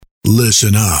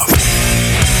Listen up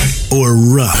or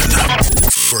run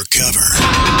for cover.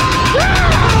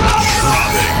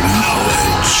 Dropping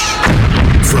knowledge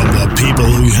from the people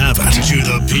who have it to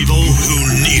the people who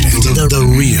need it. The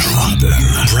real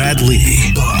Brad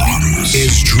Lee Bombs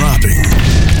is dropping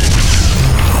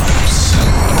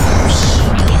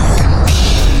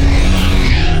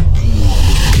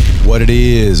What it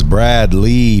is, Brad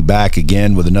Lee back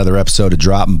again with another episode of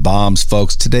Dropping Bombs,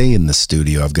 folks. Today in the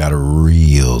studio, I've got a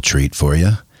real treat for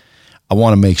you. I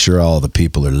want to make sure all the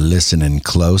people are listening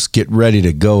close. Get ready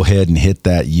to go ahead and hit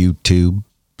that YouTube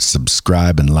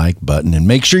subscribe and like button, and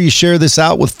make sure you share this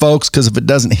out with folks, because if it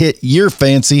doesn't hit your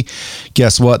fancy,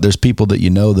 guess what? There's people that you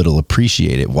know that'll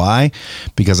appreciate it. Why?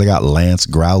 Because I got Lance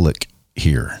Graulich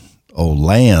here. Oh,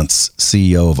 Lance,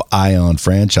 CEO of Ion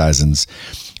Franchising's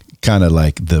kind of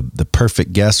like the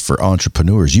perfect guest for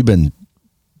entrepreneurs. You've been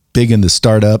big in the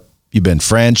startup. You've been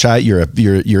franchise. You're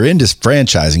into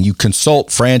franchising. You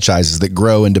consult franchises that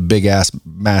grow into big ass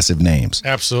massive names.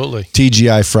 Absolutely.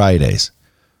 TGI Fridays,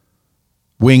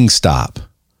 Wingstop,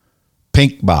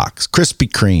 Pink Box, Krispy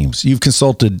Kremes. You've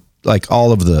consulted like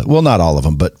all of the, well, not all of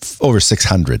them, but over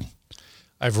 600.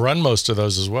 I've run most of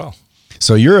those as well.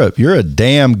 So you're a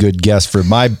damn good guest for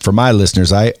my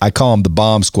listeners. I call them the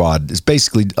Bomb Squad. It's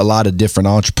basically a lot of different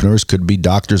entrepreneurs. Could be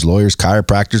doctors, lawyers,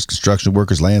 chiropractors, construction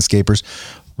workers, landscapers,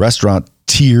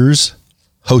 restaurateurs,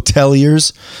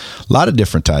 hoteliers, a lot of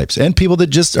different types, and people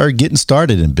that just are getting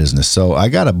started in business. So I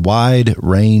got a wide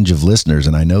range of listeners,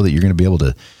 and I know that you're going to be able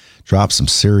to drop some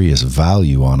serious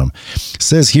value on them. It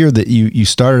says here that you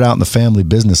started out in the family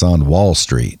business on Wall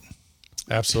Street.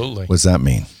 Absolutely. What does that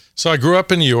mean? So I grew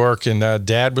up in New York, and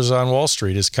Dad was on Wall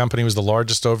Street. His company was the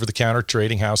largest over-the-counter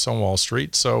trading house on Wall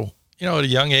Street. So, at a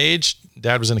young age,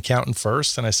 Dad was an accountant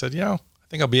first, and I said, I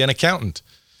think I'll be an accountant.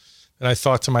 And I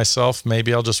thought to myself,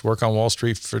 maybe I'll just work on Wall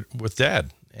Street with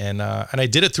Dad. And I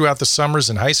did it throughout the summers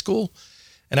in high school.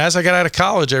 And as I got out of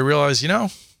college, I realized, I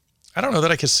don't know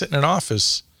that I could sit in an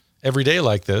office every day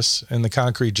like this in the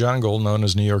concrete jungle known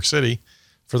as New York City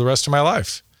for the rest of my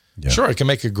life. Yeah. Sure, I can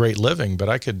make a great living, but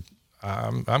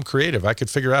I'm creative. I could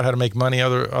figure out how to make money in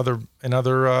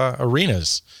other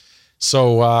arenas.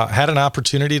 So had an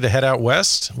opportunity to head out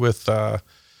west with a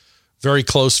very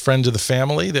close friend of the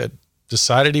family that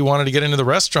decided he wanted to get into the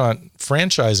restaurant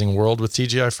franchising world with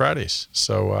TGI Fridays.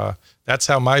 So that's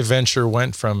how my life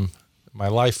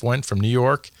went from New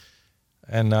York,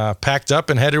 and packed up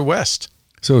and headed west.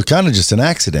 So it's kind of just an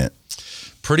accident.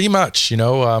 Pretty much,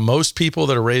 most people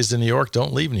that are raised in New York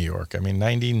don't leave New York. I mean,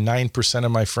 99%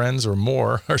 of my friends or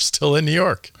more are still in New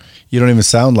York. You don't even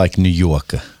sound like New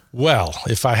Yorker. Well,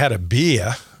 if I had a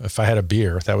beer,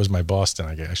 that was my Boston,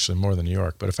 I guess, actually more than New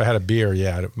York. But if I had a beer,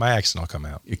 yeah, my accent will come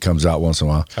out. It comes out once in a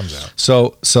while. Comes out.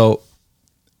 So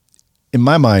in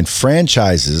my mind,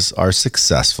 franchises are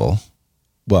successful.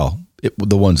 Well,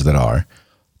 the ones that are,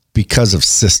 because of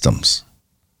systems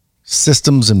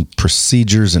and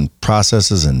procedures and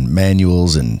processes and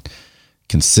manuals and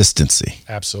consistency.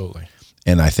 Absolutely.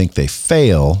 And I think they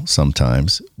fail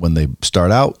sometimes when they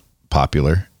start out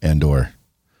popular and or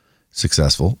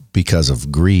successful because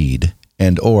of greed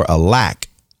and or a lack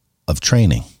of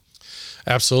training.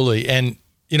 Absolutely. And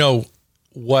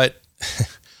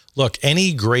look,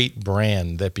 any great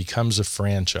brand that becomes a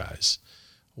franchise,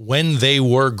 when they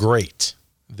were great,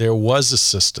 there was a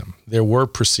system, there were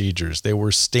procedures, there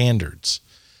were standards.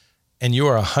 And you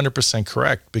are 100%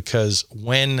 correct, because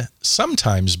when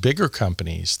sometimes bigger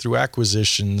companies through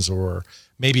acquisitions, or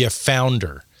maybe a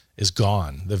founder is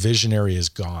gone, the visionary is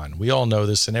gone. We all know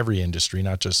this in every industry,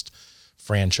 not just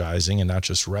franchising and not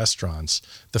just restaurants.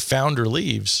 The founder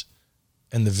leaves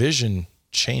and the vision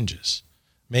changes.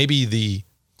 Maybe the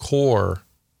core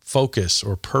focus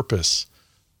or purpose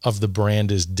of the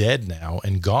brand is dead now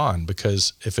and gone,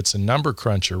 because if it's a number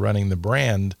cruncher running the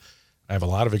brand, I have a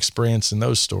lot of experience in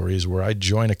those stories where I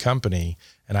join a company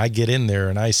and I get in there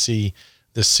and I see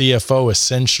the CFO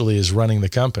essentially is running the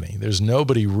company. There's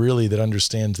nobody really that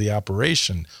understands the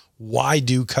operation. Why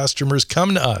do customers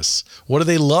come to us? What do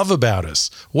they love about us?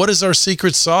 What is our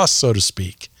secret sauce, so to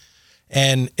speak?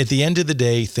 And at the end of the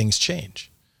day, things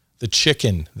change. The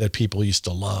chicken that people used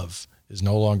to love is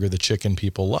no longer the chicken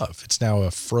people love. It's now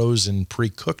a frozen,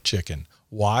 pre-cooked chicken.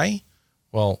 Why?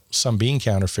 Well, some bean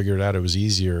counter figured out it was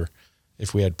easier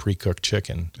if we had pre-cooked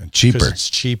chicken. And cheaper. Because it's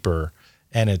cheaper,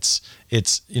 and it's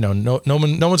no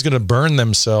one's going to burn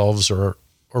themselves or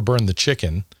burn the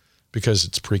chicken because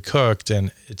it's pre-cooked,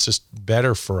 and it's just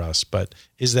better for us. But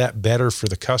is that better for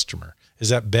the customer? Is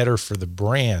that better for the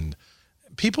brand?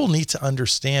 People need to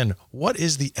understand, what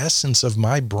is the essence of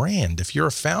my brand? If you're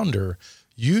a founder,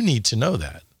 you need to know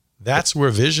that That's where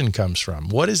vision comes from.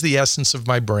 What is the essence of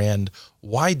my brand?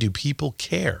 Why do people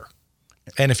care?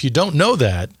 And if you don't know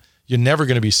that, you're never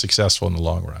going to be successful in the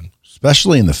long run.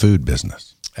 Especially in the food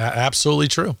business. Absolutely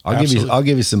true. I'll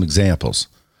give you some examples.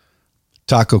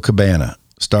 Taco Cabana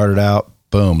started out,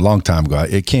 boom, long time ago.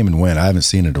 It came and went. I haven't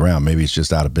seen it around. Maybe it's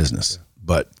just out of business. Yeah.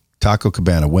 But Taco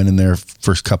Cabana went in there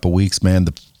first couple weeks, man,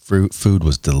 the food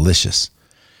was delicious.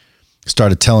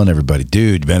 Started telling everybody,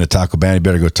 dude, you been to Taco Cabana, you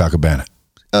better go to Taco Cabana.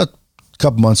 A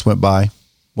couple months went by,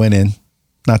 went in,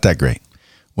 not that great.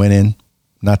 Went in,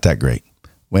 not that great.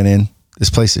 Went in, this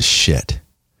place is shit.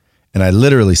 And I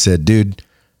literally said, dude,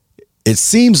 it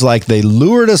seems like they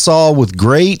lured us all with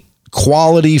great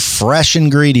quality, fresh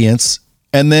ingredients.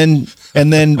 And then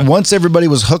once everybody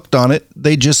was hooked on it,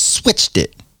 they just switched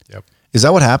it. Yep. Is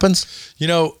that what happens? You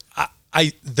know,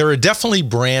 there are definitely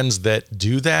brands that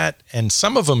do that, and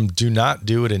some of them do not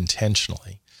do it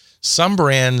intentionally. Some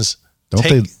brands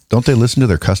don't they listen to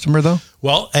their customer though?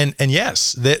 Well, and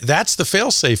yes, that's the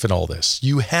fail-safe in all this.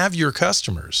 You have your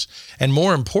customers, and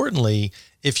more importantly,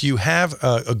 if you have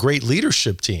a great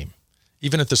leadership team,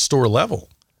 even at the store level,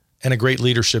 and a great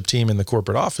leadership team in the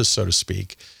corporate office, so to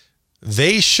speak,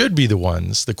 they should be the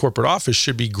ones. The corporate office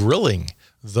should be grilling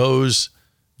those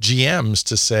GMs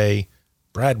to say,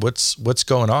 Brad, what's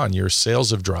going on? Your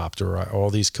sales have dropped, or all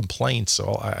these complaints.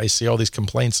 I see all these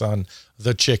complaints on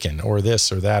the chicken or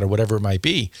this or that or whatever it might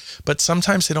be. But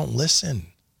sometimes they don't listen.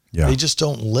 Yeah. They just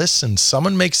don't listen.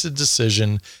 Someone makes a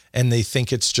decision and they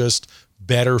think it's just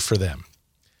better for them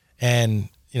and,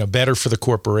 better for the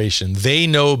corporation. They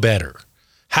know better.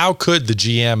 How could the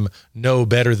GM know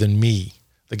better than me,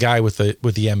 the guy with the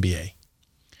MBA?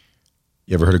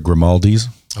 You ever heard of Grimaldi's?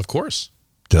 Of course.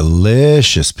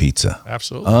 Delicious pizza.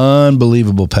 Absolutely.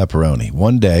 Unbelievable pepperoni.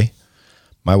 One day,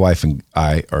 my wife and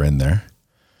I are in there,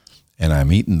 and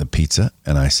I'm eating the pizza,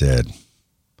 and I said,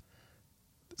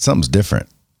 something's different.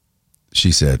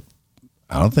 She said,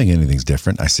 I don't think anything's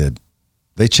different. I said,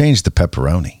 they changed the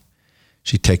pepperoni.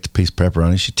 She takes the piece of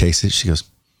pepperoni, she tastes it, she goes,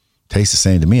 tastes the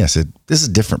same to me. I said, this is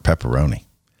different pepperoni.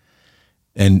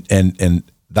 And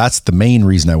that's the main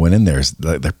reason I went in there is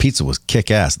their pizza was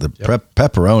kick-ass. The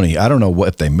pepperoni, I don't know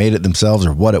if they made it themselves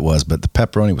or what it was, but the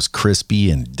pepperoni was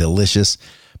crispy and delicious,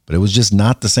 but it was just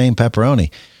not the same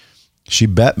pepperoni. She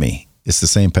bet me it's the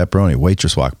same pepperoni.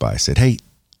 Waitress walked by, said, hey,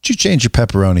 did you change your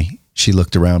pepperoni? She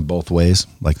looked around both ways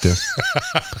like this.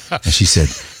 And she said,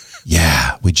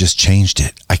 yeah, we just changed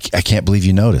it. I can't believe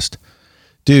you noticed.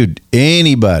 Dude,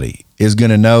 anybody is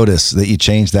going to notice that you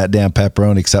changed that damn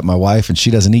pepperoni except my wife, and she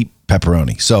doesn't eat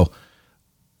pepperoni. So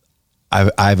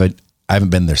I haven't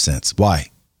been there since.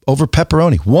 Why? Over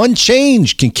pepperoni. One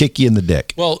change can kick you in the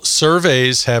dick. Well,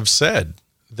 surveys have said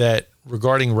that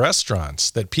regarding restaurants,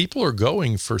 that people are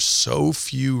going for so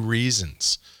few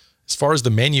reasons. As far as the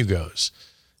menu goes,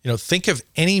 think of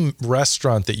any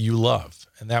restaurant that you love,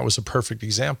 and that was a perfect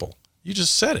example. You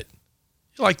just said it.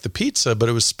 You like the pizza, but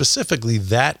it was specifically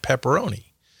that pepperoni.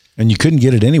 And you couldn't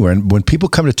get it anywhere. And when people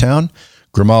come to town,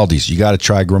 Grimaldi's, you got to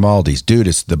try Grimaldi's. Dude,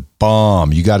 it's the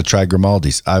bomb. You got to try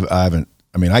Grimaldi's.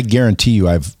 I guarantee you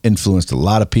I've influenced a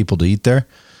lot of people to eat there.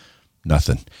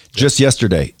 Nothing. Yep. Just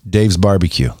yesterday, Dave's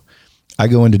Barbecue. I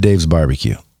go into Dave's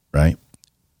Barbecue, right?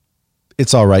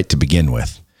 It's all right to begin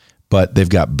with, but they've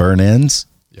got burnt ends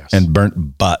and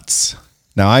burnt butts.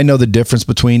 Now, I know the difference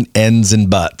between ends and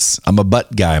butts. I'm a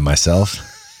butt guy myself.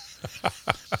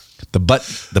 The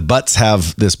butts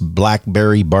have this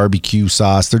blackberry barbecue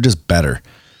sauce. They're just better.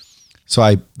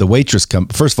 So the waitress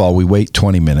first of all, we wait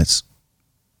 20 minutes.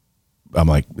 I'm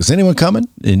like, is anyone coming?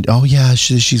 And oh yeah,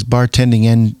 she's bartending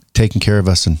and taking care of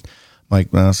us. And I'm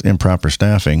like, well, it's improper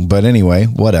staffing. But anyway,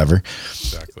 whatever.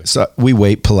 Exactly. So we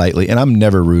wait politely, and I'm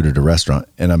never rude at a restaurant,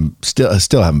 and I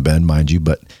still haven't been, mind you,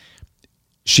 but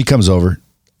she comes over.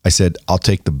 I said, I'll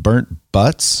take the burnt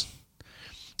butts.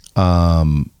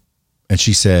 And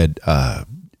she said,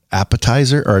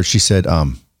 appetizer, or she said,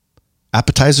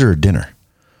 appetizer or dinner?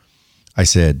 I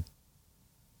said,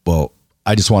 well,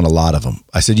 I just want a lot of them.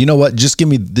 I said, you know what? Just give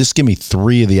me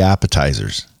 3 of the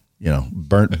appetizers,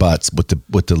 burnt butts with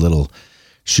the little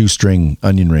shoestring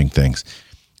onion ring things.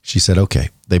 She said, okay.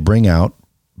 They bring out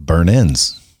burnt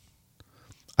ends.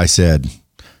 I said,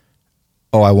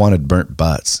 oh, I wanted burnt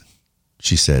butts.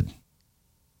 She said,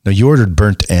 no, you ordered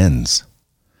burnt ends.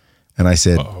 And I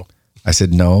said, uh-oh.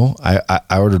 No, I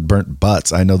ordered burnt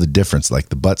butts. I know the difference. Like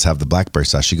the butts have the blackberry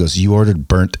sauce. She goes, you ordered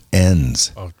burnt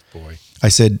ends. Oh boy. I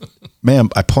said,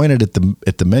 ma'am, I pointed at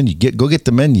the menu. Go get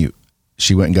the menu.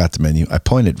 She went and got the menu. I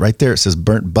pointed right there. It says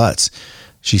burnt butts.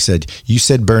 She said, you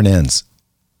said burnt ends.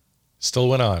 Still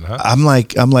went on, huh? I'm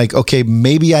like, okay,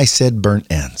 maybe I said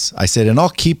burnt ends. I said, and I'll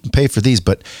keep and pay for these,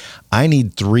 but I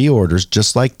need 3 orders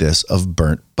just like this of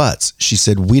burnt butts. She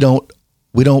said, we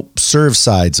don't serve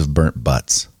sides of burnt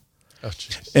butts. Oh,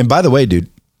 geez. And by the way, dude,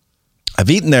 I've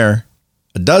eaten there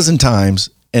a dozen times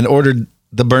and ordered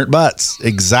the burnt butts,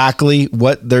 exactly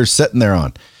what they're sitting there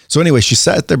on. So anyway, she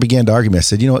sat there, began to argue me. I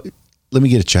said, you know what? Let me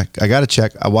get a check. I got a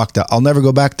check. I walked out. I'll never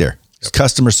go back there. It's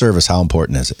customer service. How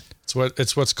important is it?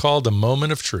 It's what's called a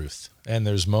moment of truth. And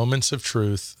there's moments of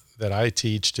truth that I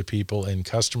teach to people in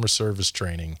customer service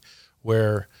training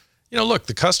where, look,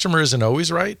 the customer isn't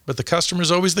always right, but the customer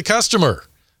is always the customer.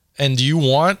 And do you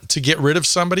want to get rid of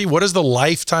somebody? What does the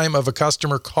lifetime of a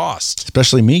customer cost?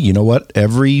 Especially me. You know what?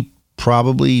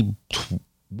 Probably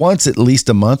once at least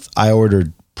a month, I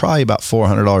ordered probably about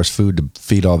 $400 food to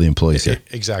feed all the employees here.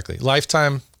 Exactly.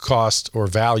 Lifetime cost or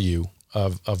value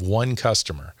of one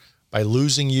customer. By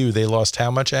losing you, they lost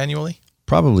how much annually?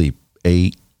 Probably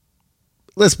 8.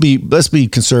 Let's be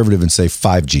conservative and say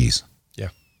 5 G's. Yeah.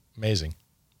 Amazing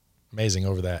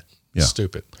over that. Yeah.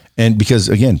 Stupid. And because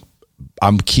again,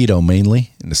 I'm keto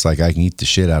mainly, and it's like I can eat the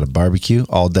shit out of barbecue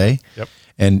all day. Yep.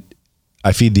 And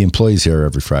I feed the employees here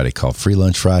every Friday called Free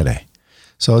Lunch Friday.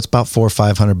 So it's about $400 or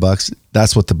 $500.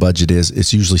 That's what the budget is.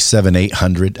 It's usually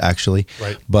 $700-800 actually.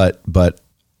 Right. But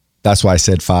that's why I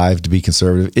said 5 to be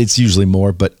conservative. It's usually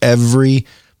more, but every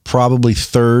probably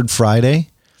 3rd Friday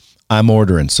I'm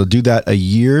ordering. So do that a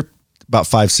year, about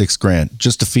 $5-6 grand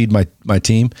just to feed my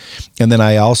team. And then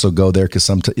I also go there because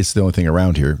it's the only thing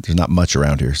around here. There's not much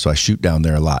around here. So I shoot down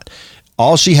there a lot.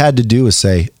 All she had to do was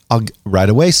say, right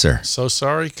away, sir. So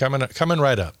sorry, coming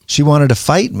right up. She wanted to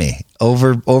fight me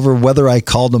over whether I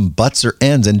called them butts or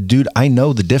ends. And dude, I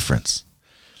know the difference.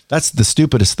 That's the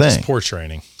stupidest thing. It's poor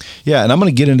training. Yeah, and I'm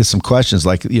going to get into some questions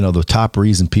like, the top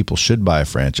reason people should buy a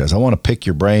franchise. I want to pick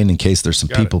your brain in case there's some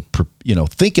people,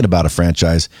 thinking about a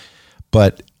franchise.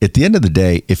 But at the end of the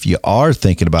day, if you are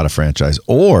thinking about a franchise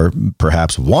or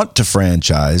perhaps want to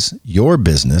franchise your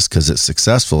business because it's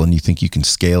successful and you think you can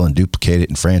scale and duplicate it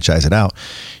and franchise it out,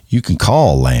 you can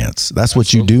call Lance. That's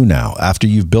what you do now. After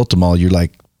you've built them all, you're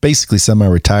like basically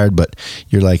semi-retired, but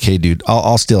you're like, hey, dude,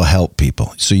 I'll still help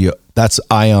people. So that's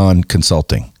Ion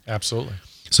Consulting. Absolutely.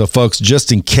 So folks,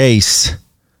 just in case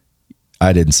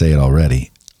I didn't say it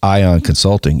already, Ion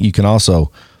Consulting, you can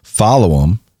also follow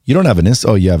them. You don't have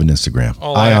you have an Instagram.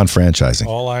 Ion Franchising.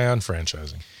 All Ion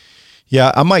Franchising.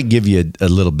 Yeah, I might give you a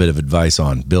little bit of advice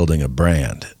on building a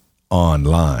brand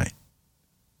online.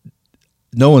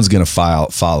 No one's going to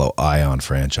follow Ion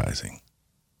Franchising.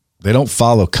 They don't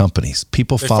follow companies.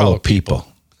 People follow people.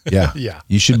 Yeah. Yeah.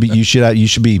 You should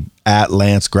be at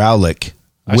Lance Graulich.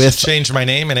 I should change my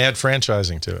name and add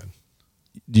franchising to it.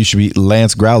 You should be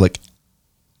Lance Graulich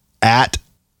at,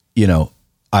 Ion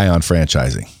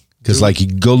Franchising. Because you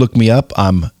go look me up,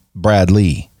 I'm Brad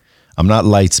Lee. I'm not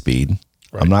Lightspeed.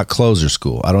 Right. I'm not Closer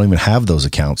School. I don't even have those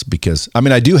accounts because,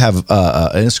 I do have an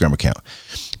Instagram account,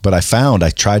 but I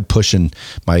tried pushing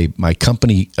my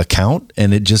company account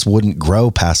and it just wouldn't grow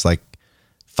past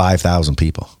 5,000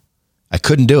 people. I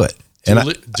couldn't do it.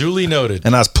 Duly noted.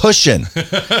 And I was pushing.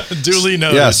 Duly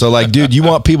noted. Yeah. So dude, you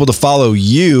want people to follow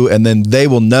you and then they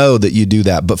will know that you do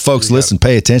that. But folks, listen,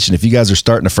 pay attention. If you guys are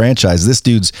starting a franchise, this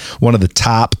dude's one of the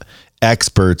top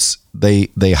experts. They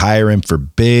hire him for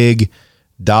big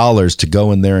dollars to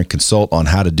go in there and consult on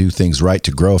how to do things right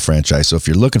to grow a franchise. So if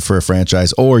you're looking for a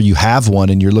franchise or you have one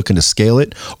and you're looking to scale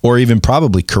it or even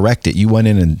probably correct it, you went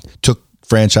in and took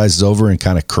franchises over and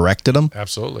kind of corrected them.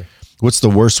 Absolutely. What's the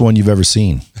worst one you've ever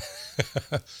seen?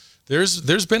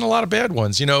 There's been a lot of bad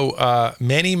ones.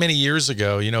 Many years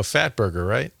ago, Fat Burger,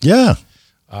 right? Yeah.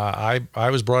 I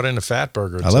was brought into Fat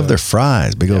Burger. I love their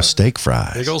fries, big old steak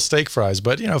fries. Big old steak fries.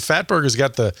 But, Fat Burger's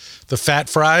got the fat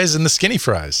fries and the skinny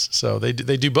fries. So they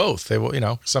do both. They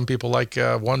will, some people like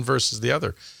one versus the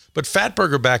other. But Fat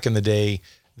Burger back in the day,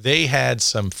 they had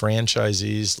some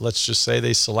franchisees, let's just say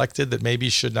they selected that maybe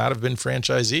should not have been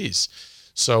franchisees.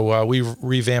 So we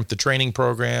revamped the training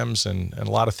programs and a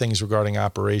lot of things regarding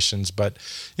operations. But,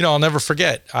 I'll never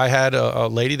forget, I had a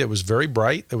lady that was very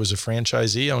bright, that was a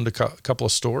franchisee, owned a couple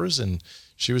of stores, and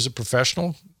she was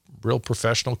a real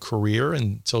professional career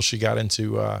until she got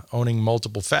into owning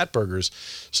multiple Fat Burgers.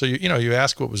 So, you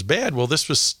ask what was bad. Well, this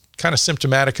was kind of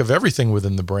symptomatic of everything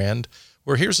within the brand,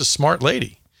 where here's a smart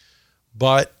lady.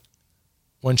 But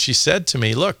when she said to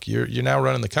me, look, you're now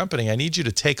running the company, I need you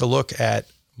to take a look at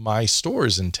my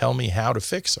stores and tell me how to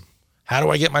fix them. How do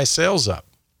I get my sales up?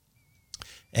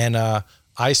 And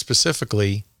I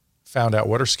specifically found out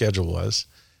what her schedule was,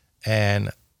 and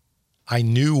I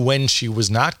knew when she was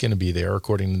not going to be there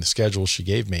according to the schedule she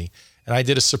gave me. And I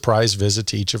did a surprise visit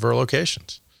to each of her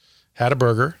locations. Had a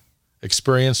burger,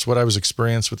 experienced what I was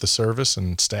experienced with the service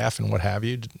and staff and what have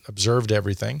you, observed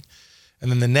everything.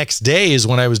 And then the next day is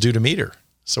when I was due to meet her.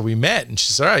 So we met and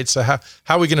she said, all right, so how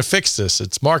are we going to fix this?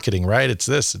 It's marketing, right? It's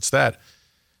this, it's that. I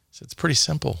said, it's pretty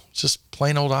simple. It's just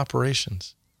plain old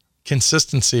operations.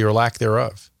 Consistency or lack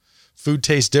thereof. Food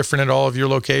tastes different at all of your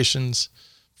locations.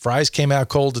 Fries came out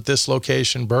cold at this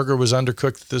location. Burger was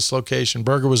undercooked at this location.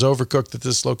 Burger was overcooked at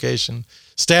this location.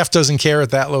 Staff doesn't care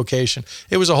at that location.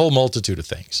 It was a whole multitude of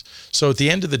things. So at the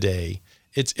end of the day,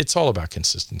 it's all about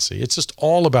consistency. It's just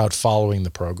all about following the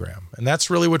program. And that's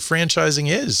really what franchising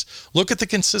is. Look at the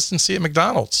consistency at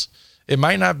McDonald's. It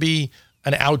might not be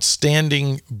an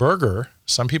outstanding burger.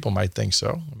 Some people might think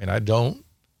so. I mean, I don't.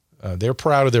 They're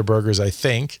proud of their burgers, I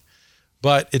think.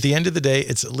 But at the end of the day,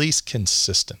 it's at least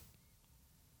consistent.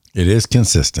 It is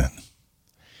consistent.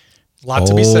 A lot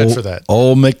to be said for that.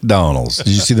 Old McDonald's. Did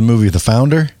you see the movie The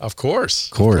Founder? Of course.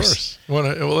 Of course. Well,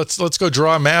 let's go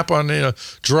draw a map on,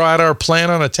 draw out our plan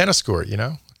on a tennis court,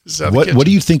 What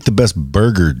do you think the best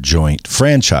burger joint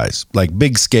franchise, like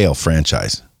big scale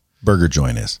franchise burger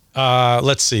joint is?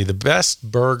 Let's see. The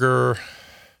best burger.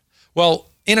 Well,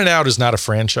 In-N-Out is not a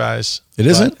franchise. It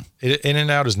isn't?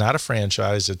 In-N-Out is not a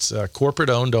franchise. It's corporate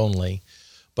owned only.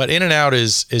 But In-N-Out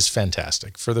is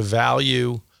fantastic for the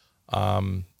value.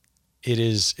 It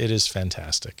is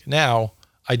fantastic. Now,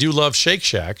 I do love Shake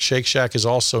Shack. Shake Shack is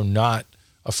also not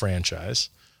a franchise.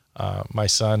 My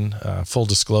son, full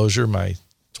disclosure, my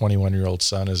 21-year-old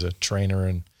son is a trainer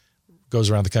and goes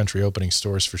around the country opening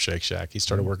stores for Shake Shack. He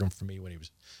started working for me when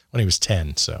he was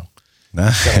 10, so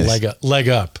nice. Got a leg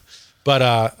up.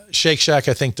 But Shake Shack,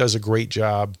 I think, does a great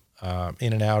job.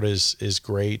 In-N-Out is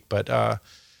great, but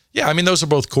yeah, I mean, those are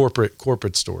both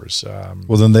corporate stores.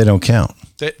 Well, then they don't count.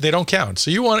 They don't count. So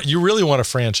you really want a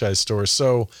franchise store.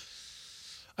 So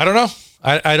I don't know.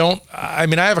 I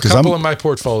mean, I have a couple in my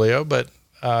portfolio, but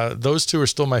those two are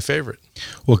still my favorite.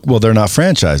 Well, they're not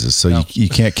franchises, so no. you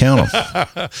can't count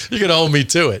them. You can hold me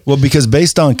to it. Well, because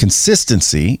based on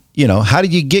consistency, how do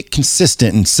you get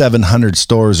consistent in 700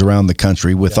 stores around the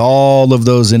country with all of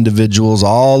those individuals,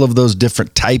 all of those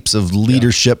different types of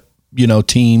leadership,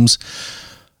 teams?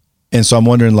 And so I'm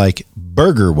wondering, like,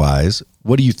 burger wise,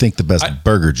 what do you think the best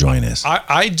burger joint is?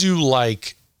 I do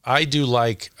like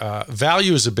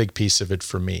value is a big piece of it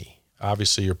for me.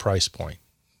 Obviously, your price point.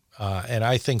 And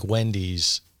I think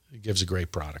Wendy's gives a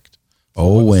great product.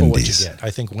 Wendy's. For what you get. I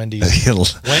think Wendy's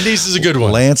is a good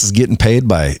one. Lance is getting paid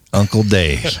by Uncle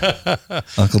Dave.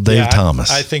 Uncle Dave Thomas.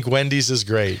 I think Wendy's is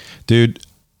great. Dude,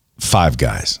 Five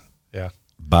Guys. Yeah.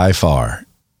 By far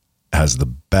has the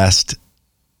best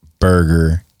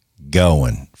burger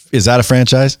going. Is that a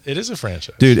franchise? It is a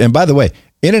franchise. Dude, and by the way,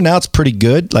 In-N-Out's pretty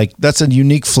good. Like, that's a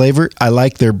unique flavor. I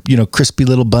like their, crispy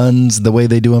little buns, the way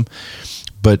they do them.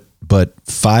 But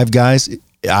Five Guys,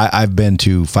 I've been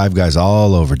to Five Guys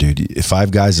all over, dude.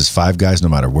 Five Guys is Five Guys no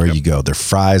matter where you go. Their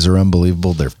fries are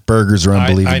unbelievable. Their burgers are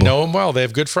unbelievable. I know them well. They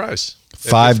have good fries.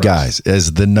 Five Guys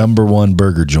is the number one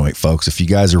burger joint, folks. If you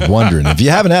guys are wondering, if you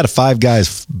haven't had a Five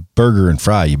Guys burger and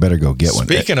fry, you better go get one.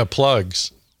 Speaking of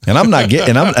plugs. And I'm not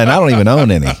getting, and I don't even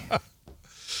own any.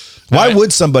 Why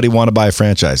would somebody want to buy a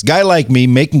franchise? Guy like me,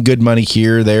 making good money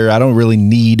here or there. I don't really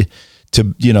need to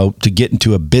get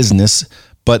into a business.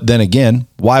 But then again,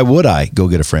 why would I go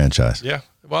get a franchise? Yeah.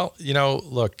 Well,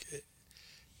 look,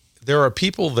 there are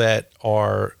people that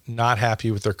are not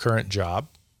happy with their current job.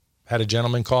 Had a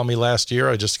gentleman call me last year.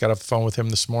 I just got off the phone with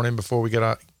him this morning before I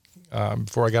got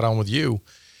on with you.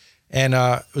 And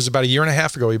it was about a year and a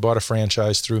half ago. He bought a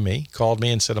franchise through me, called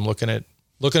me and said, I'm looking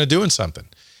at doing something.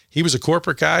 He was a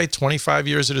corporate guy, 25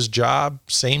 years at his job,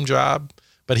 same job,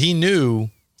 but he knew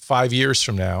 5 years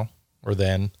from now or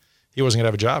then he wasn't going to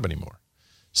have a job anymore.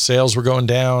 Sales were going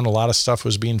down. A lot of stuff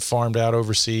was being farmed out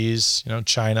overseas,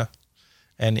 China,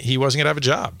 and he wasn't going to have a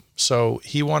job. So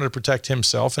he wanted to protect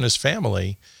himself and his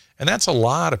family. And that's a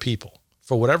lot of people.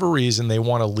 For whatever reason, they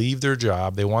want to leave their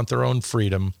job. They want their own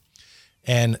freedom.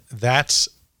 And that's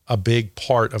a big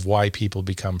part of why people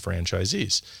become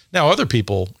franchisees. Now, other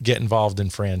people get involved in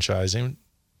franchising.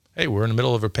 Hey, we're in the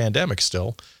middle of a pandemic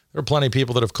still. There are plenty of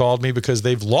people that have called me because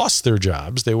they've lost their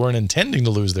jobs. They weren't intending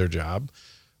to lose their job,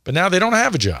 but now they don't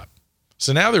have a job.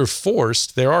 So now they're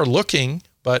forced. They are looking,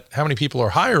 but how many people are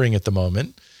hiring at the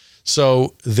moment?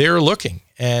 So they're looking,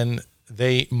 and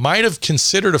they might have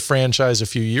considered a franchise a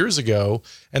few years ago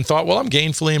and thought, well, I'm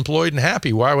gainfully employed and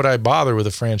happy. Why would I bother with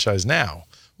a franchise now?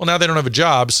 Well, now they don't have a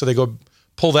job, so they go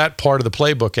pull that part of the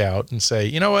playbook out and say,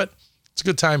 you know what? It's a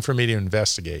good time for me to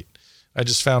investigate. I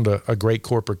just found a great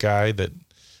corporate guy that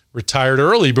retired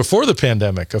early before the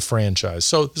pandemic of franchise.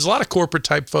 So there's a lot of corporate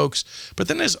type folks, but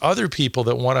then there's other people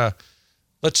that want to,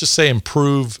 let's just say,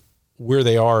 improve where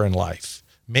they are in life.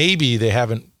 Maybe they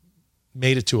haven't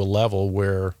made it to a level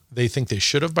where they think they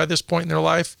should have by this point in their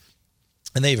life,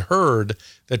 and they've heard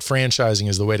that franchising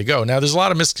is the way to go. Now, there's a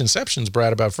lot of misconceptions,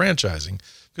 Brad, about franchising,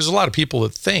 because there's a lot of people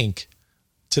that think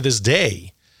to this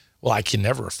day, well, I can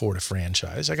never afford a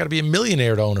franchise. I got to be a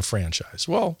millionaire to own a franchise.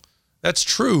 Well, that's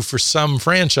true for some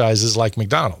franchises like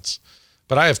McDonald's,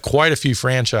 but I have quite a few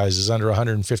franchises under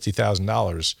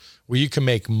 $150,000 where you can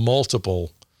make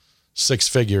multiple six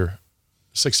figures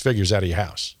out of your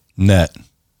house. Net,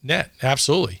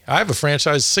 absolutely. I have a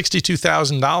franchise,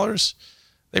 $62,000.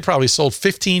 They probably sold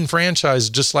 15 franchises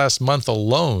just last month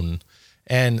alone,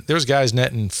 and there's guys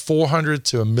netting $400,000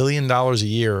 to $1 million a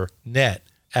year net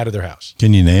out of their house.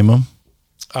 Can you name them?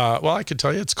 Well, I could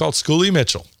tell you. It's called Schoolie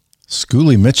Mitchell.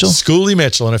 Schoolie Mitchell? Schoolie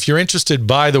Mitchell. And if you're interested,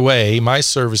 by the way, my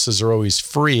services are always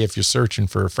free if you're searching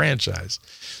for a franchise.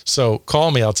 So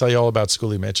call me. I'll tell you all about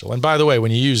Schoolie Mitchell. And by the way,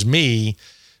 when you use me,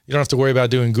 you don't have to worry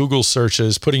about doing Google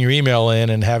searches, putting your email in,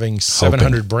 and having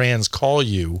 700 brands call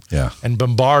you and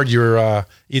bombard your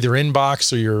either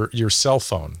inbox or your cell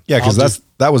phone. Yeah, because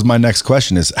that was my next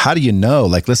question is, how do you know?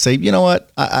 Like, let's say, you know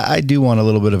what, I do want a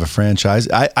little bit of a franchise.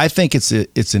 I think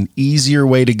it's an easier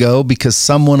way to go because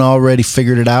someone already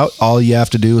figured it out. All you have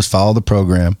to do is follow the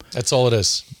program. That's all it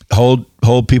is.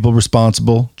 Hold people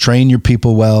responsible, train your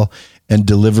people well, and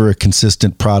deliver a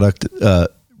consistent product,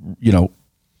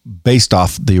 based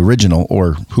off the original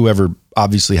or whoever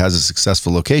obviously has a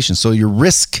successful location. So your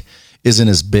risk isn't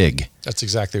as big. That's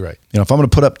exactly right. If I'm going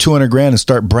to put up $200,000 and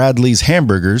start Bradley's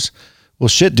hamburgers, well,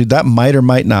 shit, dude, that might or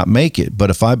might not make it.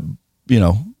 But if Five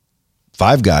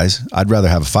Guys, I'd rather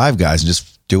have a Five Guys and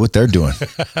just do what they're doing.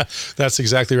 That's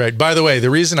exactly right. By the way, the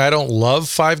reason I don't love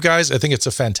Five Guys, I think it's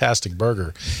a fantastic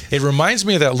burger. It reminds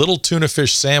me of that little tuna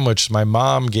fish sandwich my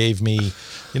mom gave me,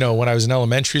 when I was in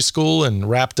elementary school, and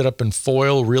wrapped it up in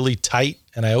foil really tight,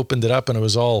 and I opened it up and it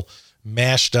was all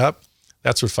mashed up.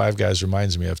 That's what Five Guys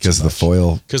reminds me of. Because the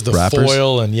foil. Because the wrappers?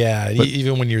 Foil, and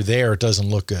even when you're there, it doesn't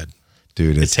look good.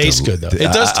 Dude, it tastes good though.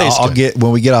 It does taste good.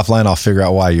 When we get offline, I'll figure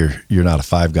out why you're not a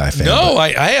Five Guy fan. No,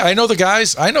 I know the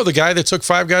guys. I know the guy that took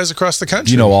Five Guys across the country.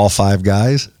 Do you know all Five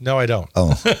Guys? No, I don't.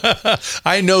 Oh,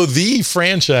 I know the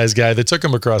franchise guy that took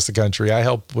them across the country. I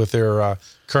help with their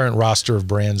current roster of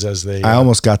brands as they. I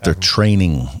almost got their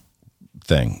training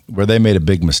thing where they made a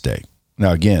big mistake.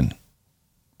 Now again,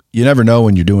 you never know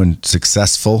when you're doing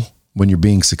successful. When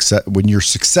you're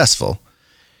successful,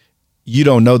 you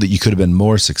don't know that you could have been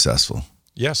more successful.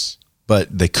 Yes.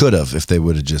 But they could have if they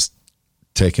would have just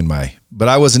taken but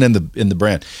I wasn't in the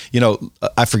brand.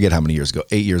 I forget how many years ago,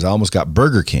 8 years, I almost got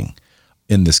Burger King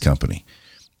in this company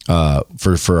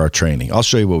for our training. I'll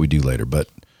show you what we do later, but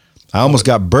I almost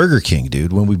got Burger King,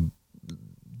 dude, when we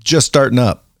just starting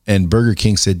up, and Burger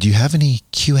King said, "Do you have any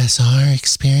QSR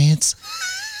experience?"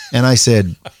 And I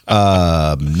said,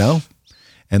 "No."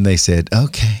 And they said,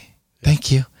 "Okay,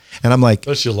 thank you." And I'm like,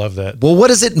 you'll love that. Well, what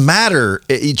does it matter?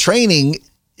 Training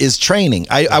is training.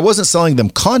 I wasn't selling them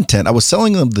content. I was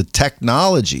selling them the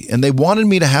technology, and they wanted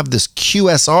me to have this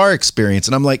QSR experience.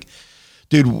 And I'm like,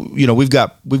 dude, we've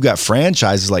got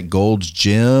franchises like Gold's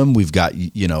Gym. We've got,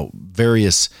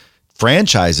 various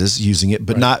franchises using it,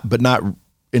 but not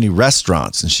any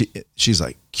restaurants. And she's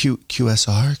like,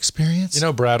 QSR experience?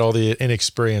 Brad, all the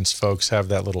inexperienced folks have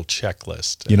that little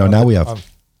checklist.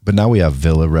 Now we have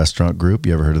Villa Restaurant Group.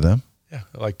 You ever heard of them? Yeah,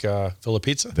 like Villa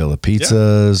Pizza. Villa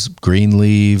Pizzas, Green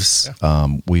Leaves. Yeah.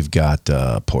 We've got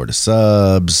Porta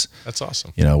Subs. That's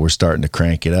awesome. We're starting to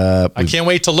crank it up. I can't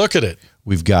wait to look at it.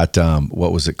 We've got,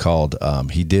 what was it called?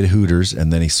 He did Hooters,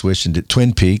 and then he switched into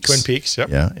Twin Peaks. Twin Peaks, yep.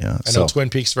 Yeah. I know Twin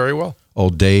Peaks very well.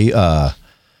 Old Day.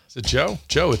 Is it Joe?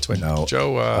 Joe at Twin Peaks. No.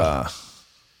 Joe.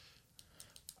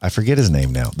 I forget his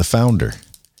name now. The founder.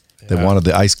 That wanted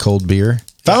the ice cold beer.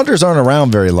 Founders aren't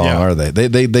around very long, are they?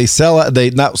 They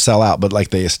not sell out, but like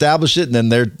they establish it and then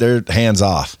they're hands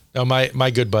off. No,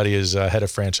 my good buddy is head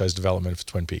of franchise development for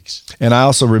Twin Peaks. And I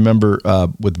also remember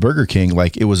with Burger King,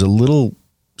 like it was a little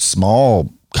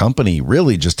small company,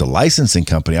 really just a licensing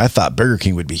company. I thought Burger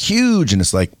King would be huge, and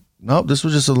it's like, nope, this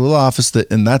was just a little office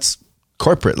and that's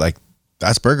corporate. Like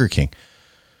that's Burger King.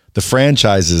 The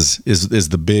franchises is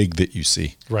the big that you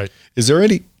see. Right. Is there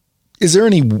any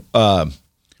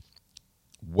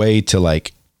way to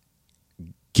like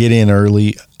get in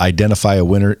early, identify a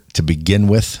winner to begin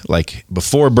with? Like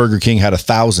before Burger King had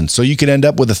 1,000, so you could end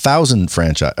up with 1,000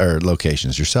 franchise or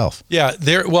locations yourself. Yeah,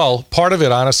 part of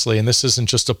it, honestly, and this isn't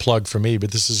just a plug for me,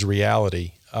 but this is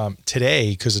reality.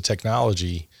 Today, because of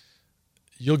technology,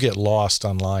 you'll get lost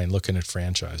online looking at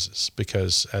franchises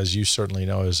because, as you certainly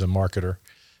know as a marketer,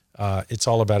 it's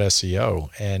all about SEO.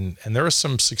 And there are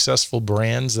some successful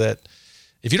brands that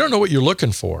if you don't know what you're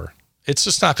looking for, it's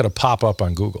just not going to pop up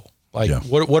on Google. Like,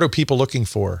 what are people looking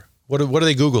for? What are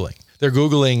they Googling? They're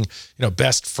Googling,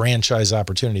 best franchise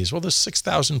opportunities. Well, there's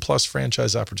 6,000 plus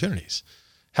franchise opportunities.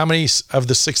 How many of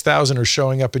the 6,000 are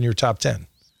showing up in your top 10?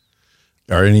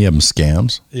 Are any of them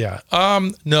scams? Yeah.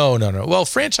 No. Well,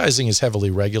 franchising is heavily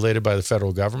regulated by the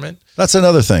federal government. That's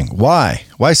another thing. Why?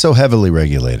 Why so heavily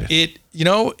regulated?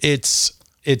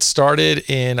 It started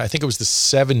in, I think it was the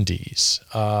 70s.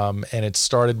 And it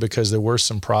started because there were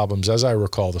some problems, as I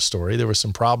recall the story, there were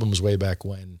some problems way back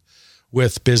when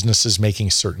with businesses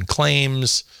making certain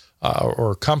claims,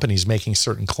 or companies making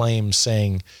certain claims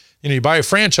saying, you buy a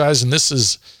franchise and this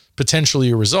is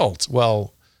potentially a result.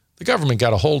 Well, the government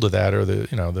got a hold of that, or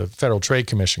the Federal Trade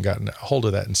Commission got a hold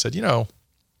of that and said,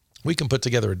 we can put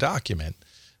together a document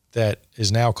that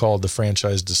is now called the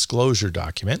Franchise Disclosure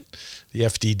Document, the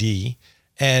FDD,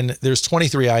 and there's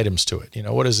 23 items to it.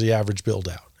 What is the average build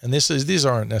out? And these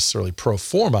aren't necessarily pro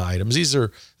forma items. This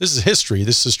is history.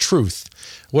 This is truth.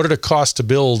 What did it cost to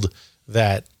build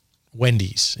that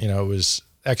Wendy's? It was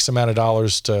X amount of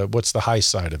dollars to what's the high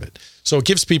side of it. So it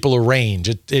gives people a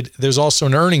range. There's also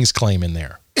an earnings claim in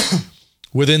there.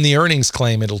 Within the earnings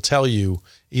claim, it'll tell you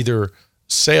either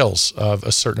sales of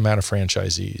a certain amount of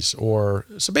franchisees,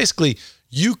 so basically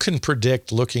you can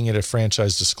predict, looking at a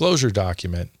franchise disclosure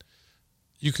document,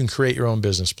 you can create your own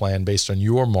business plan based on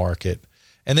your market.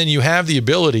 And then you have the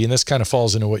ability, and this kind of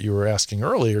falls into what you were asking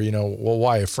earlier, well,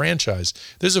 why a franchise?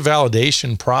 There's a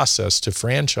validation process to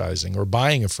franchising or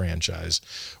buying a franchise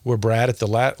where, Brad, at the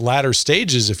latter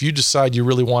stages, if you decide you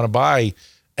really want to buy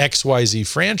XYZ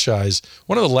franchise,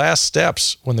 one of the last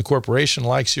steps when the corporation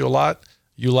likes you a lot,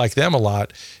 you like them a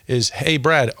lot, is, hey,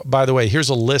 Brad, by the way, here's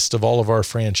a list of all of our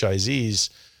franchisees.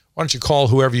 Why don't you call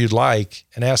whoever you'd like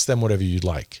and ask them whatever you'd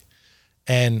like?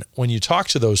 And when you talk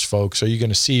to those folks, are you going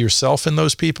to see yourself in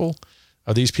those people?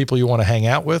 Are these people you want to hang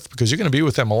out with? Because you're going to be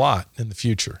with them a lot in the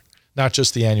future, not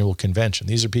just the annual convention.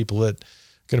 These are people that are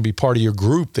going to be part of your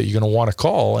group that you're going to want to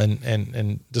call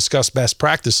and discuss best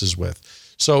practices with.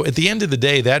 So at the end of the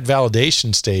day, that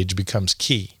validation stage becomes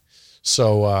key.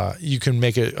 So you can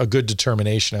make a good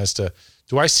determination as to,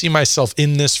 do I see myself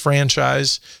in this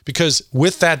franchise? Because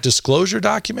with that disclosure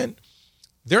document,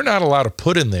 they're not allowed to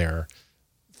put in there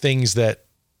things that,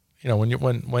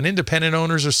 when independent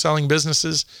owners are selling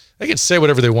businesses, they can say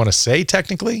whatever they want to say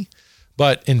technically,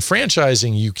 but in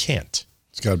franchising, you can't.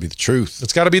 It's got to be the truth.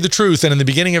 It's got to be the truth. And in the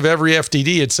beginning of every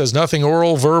FDD, it says nothing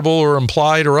oral, verbal, or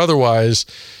implied or otherwise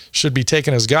should be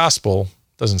taken as gospel.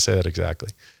 Doesn't say that exactly,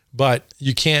 but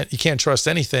you can't trust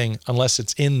anything unless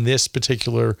it's in this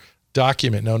particular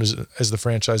document known as the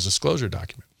franchise disclosure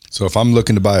document. So if I'm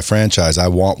looking to buy a franchise, I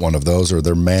want one of those, or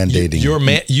they're mandating.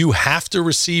 You have to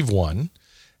receive one,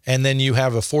 and then you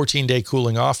have a 14-day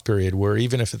cooling off period where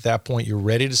even if at that point you're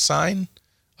ready to sign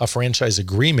a franchise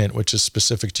agreement, which is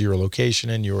specific to your location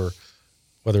and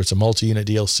whether it's a multi-unit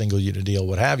deal, single unit deal,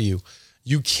 what have you,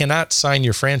 you cannot sign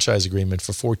your franchise agreement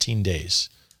for 14 days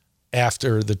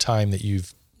after the time that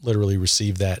you've literally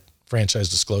received that franchise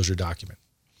disclosure document.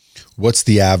 What's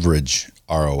the average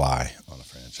ROI on a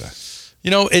franchise?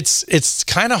 It's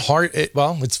kind of hard.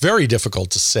 It's very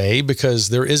difficult to say because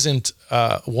there isn't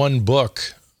one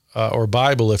book or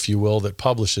Bible, if you will, that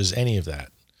publishes any of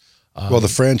that. The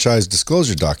franchise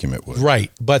disclosure document would.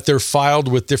 Right, but they're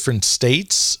filed with different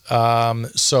states.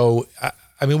 So,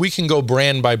 we can go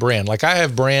brand by brand. Like I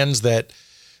have brands that,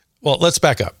 let's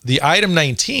back up. The item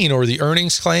 19 or the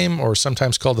earnings claim, or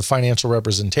sometimes called the financial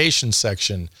representation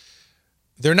section,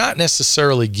 they're not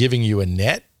necessarily giving you a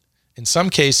net. In some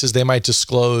cases, they might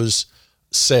disclose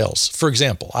sales. For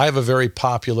example, I have a very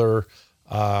popular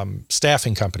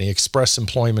staffing company, Express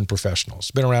Employment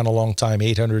Professionals. Been around a long time,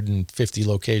 850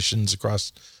 locations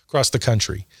across the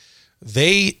country.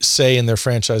 They say in their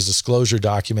franchise disclosure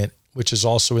document, which is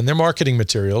also in their marketing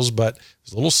materials, but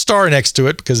there's a little star next to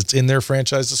it because it's in their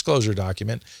franchise disclosure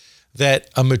document, that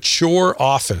a mature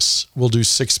office will do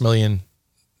 $6 million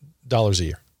a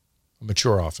year. A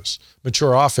mature office.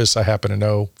 Mature office, I happen to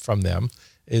know from them,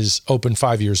 is open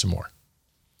 5 years or more.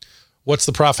 What's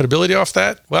the profitability off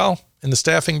that? Well, in the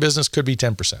staffing business, could be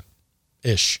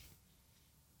 10%-ish.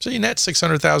 So you net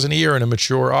 $600,000 a year in a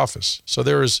mature office. So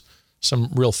there's some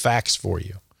real facts for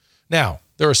you. Now,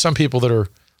 there are some people that are,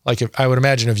 like, I would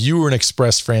imagine if you were an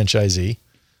Express franchisee,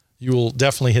 you will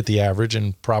definitely hit the average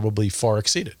and probably far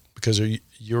exceed it because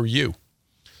you're you.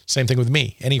 Same thing with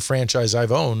me. Any franchise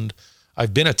I've owned,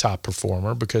 I've been a top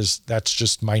performer because that's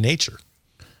just my nature.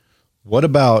 What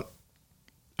about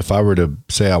if I were to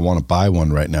say I want to buy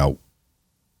one right now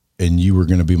and you were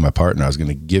going to be my partner, I was going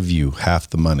to give you half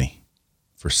the money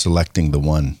for selecting the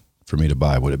one for me to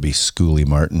buy. Would it be Schooley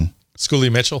Martin?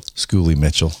 Schooley Mitchell? Schooley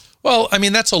Mitchell. Well, I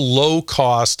mean, that's a low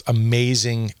cost,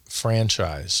 amazing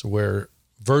franchise where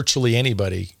virtually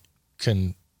anybody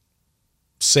can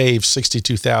save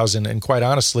 $62,000. And quite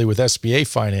honestly, with SBA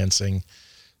financing,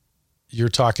 you're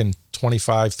talking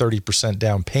 25, 30%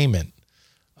 down payment.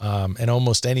 And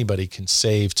almost anybody can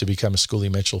save to become a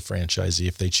Schooley Mitchell franchisee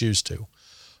if they choose to.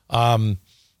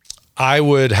 I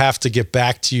would have to get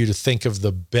back to you to think of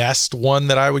the best one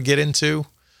that I would get into.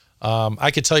 I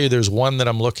could tell you there's one that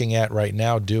I'm looking at right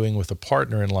now doing with a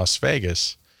partner in Las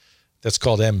Vegas that's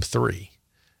called M3.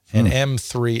 And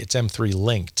M3, it's M3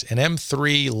 Linked. And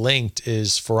M3 Linked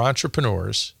is for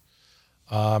entrepreneurs.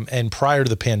 And prior to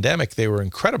the pandemic, they were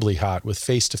incredibly hot with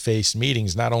face-to-face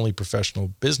meetings, not only professional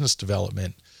business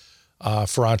development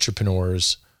for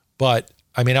entrepreneurs, but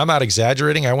I mean, I'm not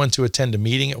exaggerating. I went to attend a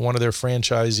meeting at one of their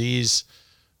franchisees'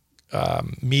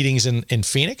 meetings in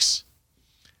Phoenix,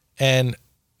 and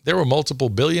there were multiple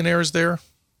billionaires there, a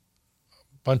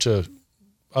bunch of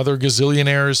other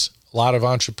gazillionaires, a lot of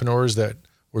entrepreneurs that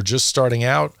were just starting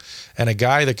out, and a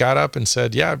guy that got up and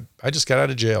said, yeah, I just got out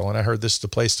of jail, and I heard this is the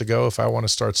place to go if I want to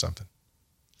start something.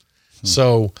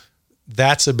 So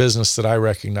that's a business that I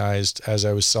recognized as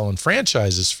I was selling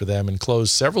franchises for them and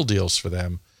closed several deals for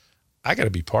them. I got to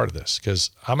be part of this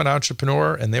because I'm an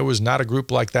entrepreneur and there was not a group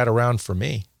like that around for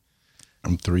me.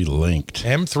 M3 Linked.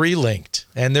 M3 Linked.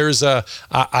 And there's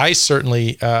I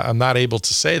certainly, I'm not able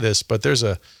to say this, but there's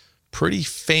a pretty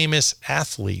famous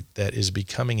athlete that is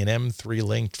becoming an M3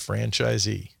 Linked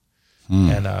franchisee.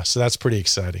 And so that's pretty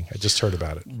exciting. I just heard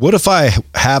about it. What if I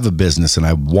have a business and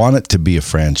I want it to be a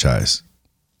franchise?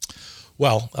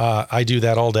 Well, I do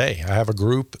that all day. I have a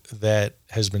group that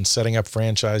has been setting up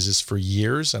franchises for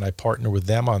years, and I partner with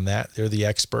them on that. They're the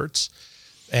experts.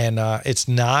 And it's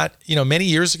not, many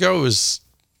years ago, it was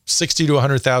 $60,000 to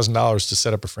 $100,000 to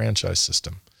set up a franchise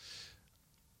system.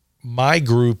 My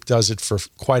group does it for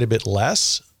quite a bit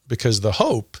less because the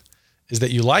hope is that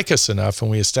you like us enough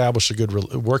and we establish a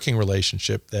good working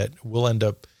relationship that we'll end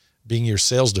up being your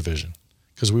sales division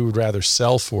because we would rather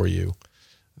sell for you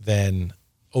than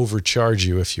overcharge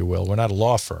you, if you will. We're not a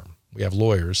law firm. We have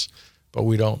lawyers, but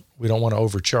we don't want to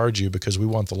overcharge you because we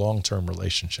want the long-term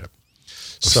relationship.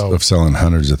 So of selling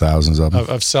hundreds of thousands of them?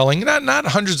 Of selling, not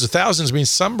hundreds of thousands. I mean,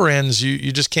 some brands,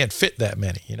 you just can't fit that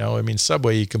many, I mean,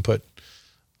 Subway, you can put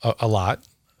a lot.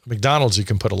 McDonald's, you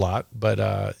can put a lot.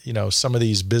 But, some of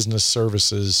these business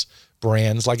services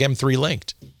brands like M3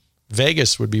 Linked,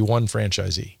 Vegas would be one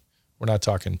franchisee. We're not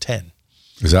talking 10.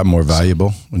 Is that more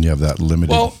valuable when you have that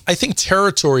limited? Well, I think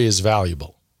territory is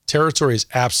valuable. Territory is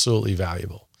absolutely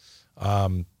valuable.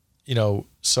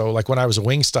 So like when I was a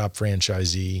Wingstop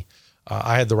franchisee,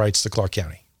 I had the rights to Clark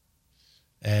County.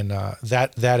 And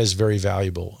that is very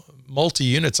valuable.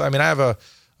 Multi-units. I mean, I have a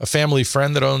family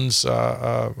friend that owns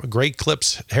Great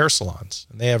Clips hair salons.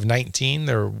 And they have 19.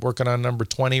 They're working on number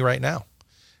 20 right now.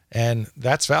 And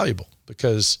that's valuable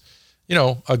because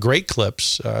a Great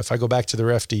Clips, if I go back to their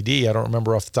FDD, I don't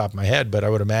remember off the top of my head, but I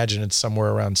would imagine it's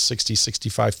somewhere around 60,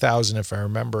 65,000, if I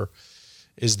remember,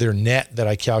 is their net that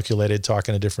I calculated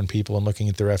talking to different people and looking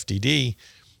at their FDD.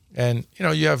 And,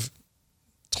 you have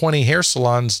 20 hair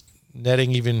salons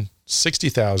netting even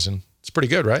 60,000. It's pretty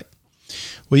good, right?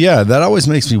 Well, yeah, that always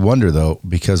makes me wonder, though,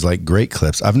 because like Great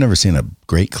Clips, I've never seen a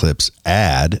Great Clips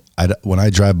ad. When I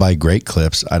drive by Great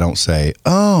Clips, I don't say,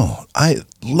 oh, I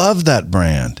love that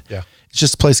brand. Yeah. It's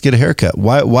just a place to get a haircut.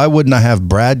 Why wouldn't I have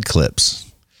Brad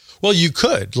Clips? Well, you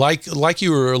could. Like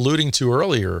you were alluding to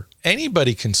earlier,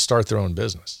 anybody can start their own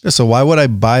business. Yeah, so why would I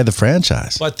buy the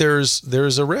franchise? But there's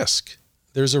a risk.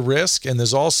 There's a risk, and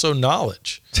there's also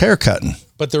knowledge. It's haircutting.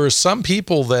 But there are some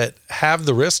people that have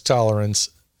the risk tolerance.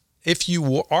 If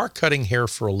you are cutting hair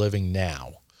for a living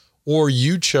now, or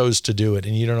you chose to do it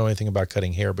and you don't know anything about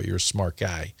cutting hair, but you're a smart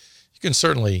guy, you can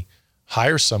certainly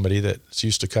hire somebody that's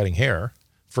used to cutting hair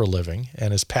for a living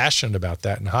and is passionate about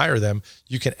that and hire them.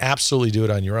 You can absolutely do it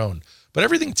on your own. But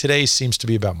everything today seems to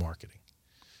be about marketing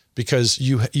because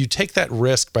you take that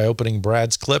risk by opening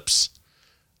Brad's Clips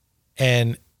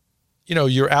and,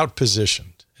 you're out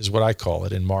positioned is what I call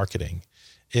it in marketing.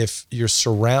 If you're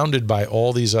surrounded by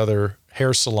all these other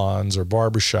hair salons or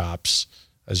barbershops,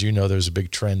 as you know, there's a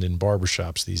big trend in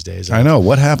barbershops these days. I know.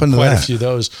 What happened to that? Quite a few of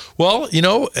those. Well,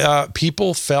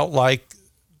 people felt like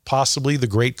possibly the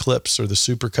Great Clips or the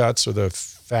Supercuts or the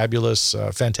fabulous,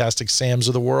 fantastic Sams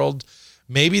of the world,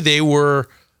 maybe they were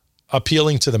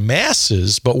appealing to the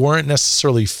masses, but weren't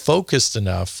necessarily focused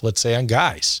enough, let's say, on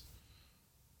guys.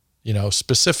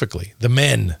 specifically the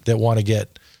men that want to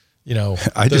get,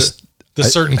 the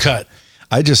certain cut.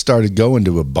 I just started going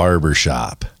to a barber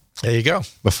shop. There you go.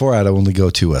 Before I'd only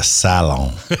go to a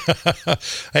salon.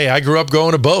 Hey, I grew up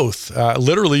going to both,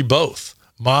 literally both.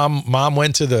 Mom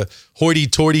went to the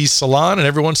hoity-toity salon, and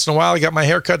every once in a while I got my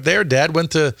hair cut there. Dad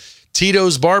went to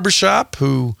Tito's barbershop,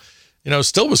 who,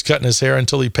 still was cutting his hair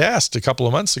until he passed a couple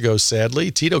of months ago,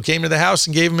 sadly. Tito came to the house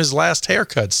and gave him his last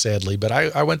haircut, sadly. But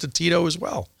I went to Tito as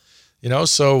well.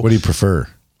 So what do you prefer?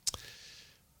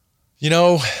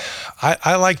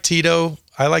 I like Tito.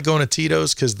 I like going to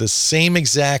Tito's because the same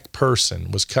exact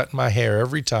person was cutting my hair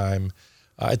every time.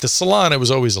 At the salon, it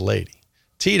was always a lady.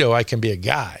 Tito, I can be a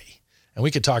guy, and we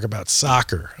could talk about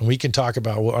soccer, and we can talk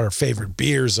about what our favorite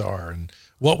beers are, and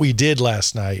what we did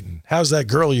last night, and how's that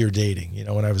girl you're dating,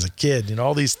 when I was a kid,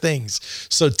 all these things.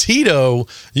 So Tito,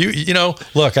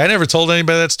 look, I never told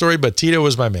anybody that story, but Tito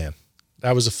was my man.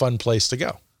 That was a fun place to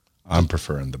go. I'm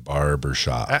preferring the barber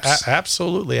shops.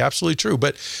 Absolutely. Absolutely true.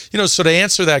 But, so to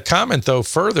answer that comment though,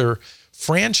 further,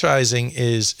 franchising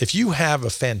is if you have a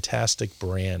fantastic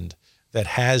brand that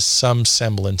has some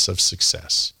semblance of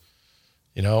success.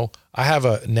 I have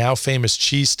a now famous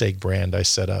cheesesteak brand I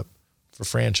set up for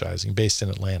franchising based in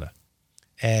Atlanta.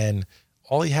 And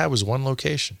all he had was one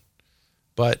location.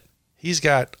 But he's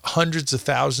got hundreds of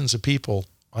thousands of people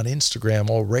on Instagram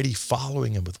already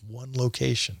following him with one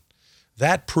location.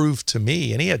 That proved to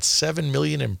me, and he had 7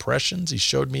 million impressions. He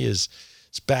showed me his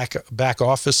back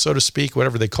office, so to speak,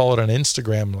 whatever they call it on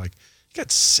Instagram. Like, you got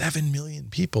 7 million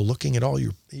people looking at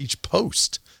each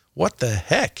post. What the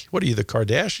heck? What are you, the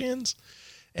Kardashians?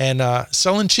 And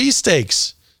selling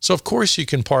cheesesteaks. So, of course, you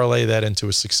can parlay that into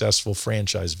a successful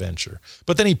franchise venture.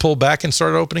 But then he pulled back and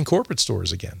started opening corporate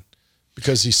stores again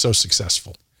because he's so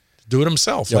successful. Do it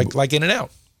himself, like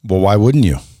In-N-Out. Well, why wouldn't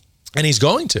you? And he's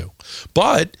going to.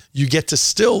 But you get to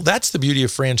still, that's the beauty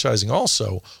of franchising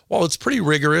also. While it's pretty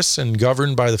rigorous and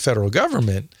governed by the federal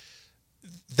government,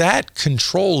 that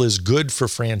control is good for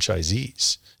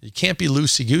franchisees. You can't be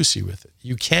loosey-goosey with it.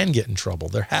 You can get in trouble.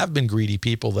 There have been greedy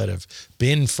people that have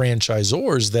been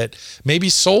franchisors that maybe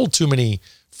sold too many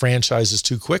franchises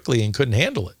too quickly and couldn't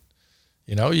handle it.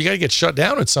 You got to get shut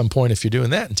down at some point if you're doing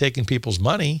that and taking people's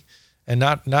money and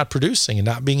not producing and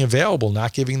not being available,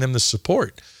 not giving them the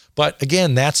support. But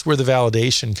again, that's where the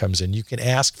validation comes in. You can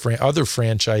ask other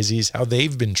franchisees how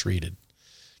they've been treated.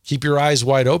 Keep your eyes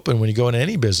wide open when you go into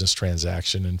any business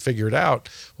transaction and figure it out.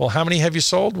 Well, how many have you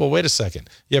sold? Well, wait a second.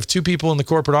 You have 2 people in the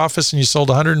corporate office and you sold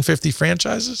 150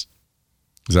 franchises?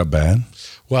 Is that bad?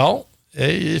 Well,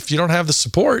 if you don't have the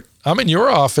support, I'm in your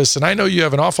office and I know you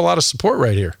have an awful lot of support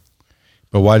right here.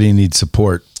 But why do you need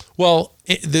support? Well,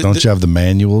 don't you have the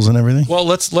manuals and everything? Well,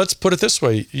 let's put it this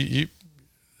way.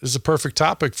 This is a perfect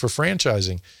topic for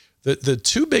franchising. The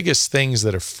 2 biggest things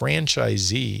that a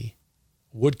franchisee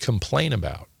would complain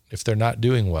about if they're not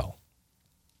doing well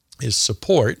is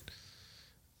support.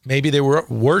 Maybe they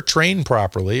were trained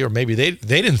properly, or maybe they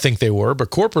didn't think they were, but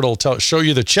corporate will show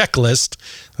you the checklist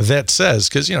that says,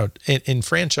 because, in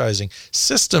franchising,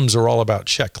 systems are all about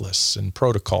checklists and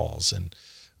protocols, and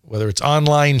whether it's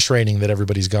online training that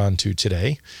everybody's gone to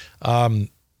today,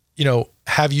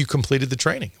 have you completed the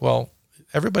training? Well,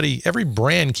 every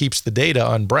brand keeps the data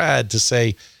on Brad to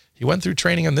say, he went through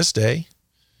training on this day.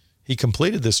 He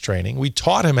completed this training. We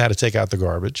taught him how to take out the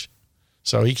garbage.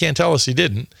 So he can't tell us he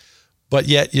didn't. But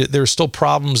yet there's still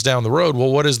problems down the road.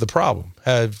 Well, what is the problem?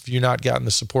 Have you not gotten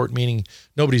the support, meaning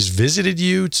nobody's visited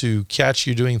you to catch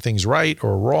you doing things right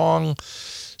or wrong?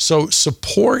 So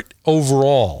support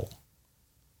overall,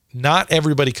 not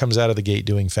everybody comes out of the gate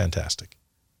doing fantastic.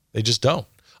 They just don't.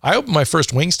 I opened my first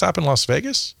Wingstop in Las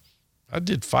Vegas. I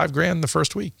did $5,000 the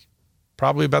first week,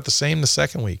 probably about the same the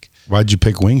second week. Why'd you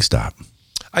pick Wingstop?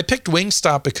 I picked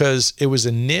Wingstop because it was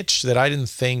a niche that I didn't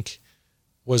think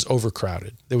was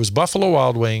overcrowded. There was Buffalo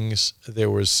Wild Wings. There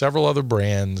was several other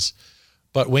brands,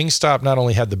 but Wingstop not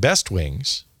only had the best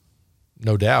wings,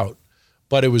 no doubt,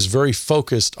 but it was very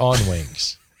focused on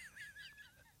wings.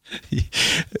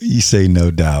 You say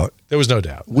no doubt. There was no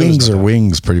doubt. Wings are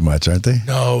wings pretty much, aren't they?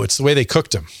 No, it's the way they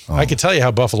cooked them. Oh. I could tell you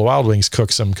how Buffalo Wild Wings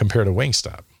cooks them compared to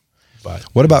Wingstop. But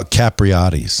what about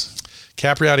Capriotti's?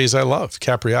 Capriotti's I love.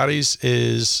 Capriotti's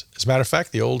is, as a matter of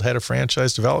fact, the old head of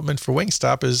franchise development for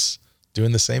Wingstop is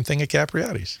doing the same thing at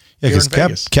Capriotti's. Yeah, because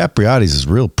Capriotti's is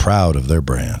real proud of their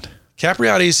brand.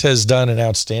 Capriotti's has done an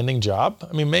outstanding job.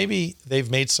 I mean, maybe they've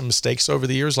made some mistakes over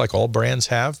the years like all brands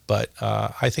have, but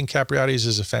I think Capriotti's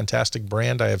is a fantastic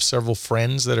brand. I have several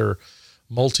friends that are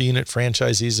multi-unit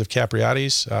franchisees of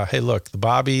Capriotti's. Hey, look, the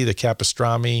Bobby, the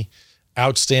Capistrami,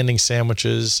 outstanding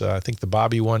sandwiches. I think the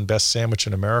Bobby won Best Sandwich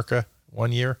in America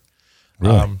one year.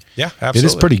 Really? Yeah, absolutely. It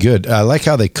is pretty good. I like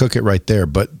how they cook it right there.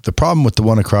 But the problem with the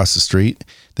one across the street,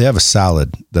 they have a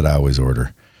salad that I always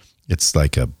order. It's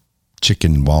like a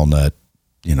chicken walnut,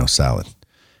 salad.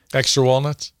 Extra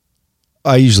walnuts?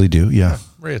 I usually do, yeah.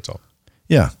 Graulich.Top.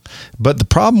 Yeah. But the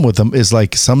problem with them is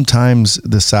like sometimes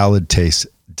the salad tastes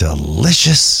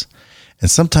delicious and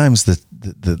sometimes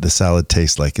the salad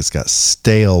tastes like it's got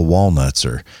stale walnuts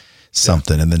or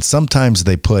something. Yeah. And then sometimes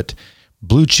they put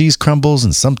blue cheese crumbles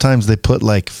and sometimes they put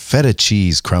like feta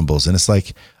cheese crumbles. And it's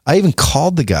like, I even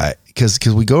called the guy because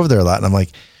we go over there a lot and I'm like,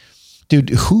 dude,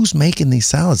 who's making these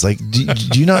salads? Like,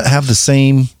 do you not have the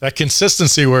same... That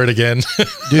consistency word again.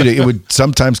 Dude, it would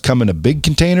sometimes come in a big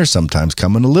container, sometimes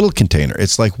come in a little container.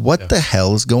 It's like, what the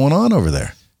hell is going on over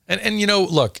there? And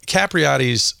look,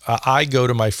 Capriotti's, I go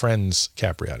to my friends'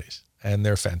 Capriotti's, and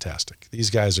they're fantastic. These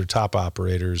guys are top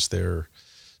operators.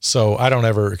 So I don't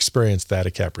ever experience that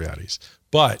at Capriotti's.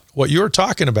 But what you're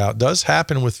talking about does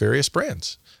happen with various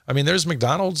brands. I mean, there's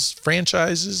McDonald's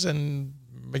franchises and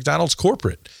McDonald's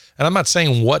corporate. And I'm not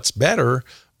saying what's better,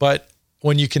 but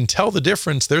when you can tell the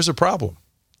difference, there's a problem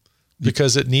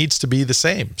because it needs to be the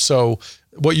same. So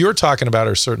what you're talking about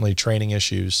are certainly training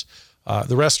issues.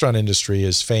 The restaurant industry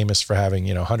is famous for having,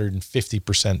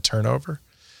 150% turnover.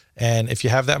 And if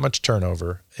you have that much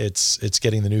turnover, it's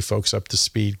getting the new folks up to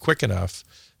speed quick enough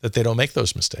that they don't make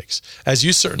those mistakes. As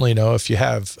you certainly know, if you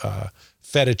have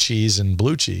feta cheese and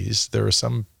blue cheese, there are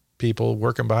some people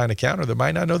working behind a counter that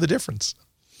might not know the difference,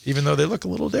 even though they look a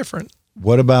little different.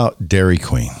 What about Dairy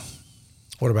Queen?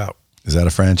 What about? Is that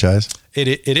a franchise?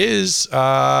 It is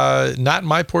not in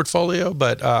my portfolio,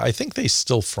 but I think they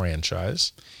still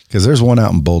franchise. Because there's one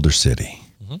out in Boulder City.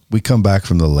 Mm-hmm. We come back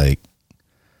from the lake,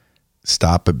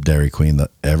 stop at Dairy Queen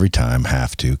every time,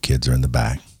 have to. Kids are in the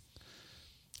back.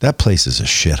 That place is a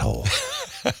shithole.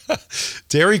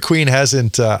 Dairy Queen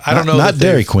hasn't, I don't know. Not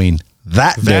Dairy Queen,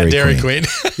 that Dairy Queen.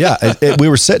 Yeah, we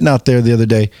were sitting out there the other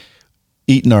day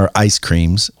eating our ice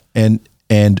creams, and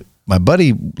my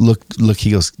buddy looked,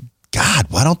 he goes, God,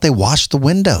 why don't they wash the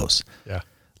windows? Yeah.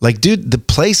 Like, dude, the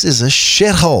place is a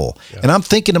shithole. Yeah. And I'm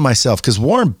thinking to myself, because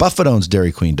Warren Buffett owns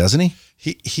Dairy Queen, doesn't he?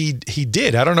 He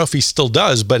did. I don't know if he still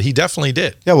does, but he definitely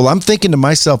did. Yeah, well, I'm thinking to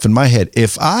myself in my head,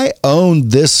 if I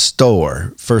owned this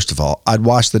store, first of all, I'd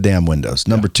wash the damn windows.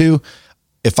 Number two,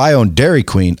 if I owned Dairy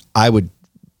Queen, I would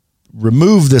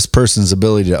remove this person's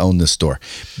ability to own this store.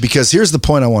 Because here's the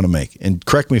point I want to make, and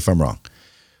correct me if I'm wrong.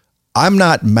 I'm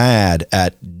not mad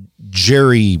at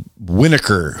Jerry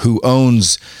Winokur, who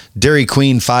owns Dairy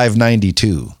Queen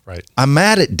 592. Right. I'm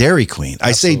mad at Dairy Queen.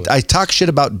 Absolutely. I talk shit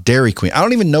about Dairy Queen. I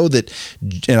don't even know that,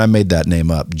 and I made that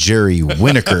name up, Jerry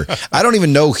Winokur. I don't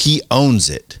even know he owns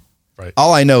it. Right.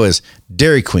 All I know is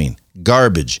Dairy Queen,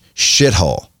 garbage,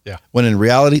 shithole. Yeah. When in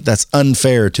reality, that's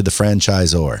unfair to the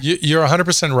franchisor. You're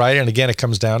 100% right. And again, it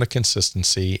comes down to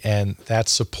consistency and that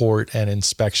support and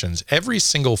inspections. Every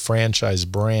single franchise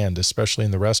brand, especially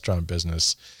in the restaurant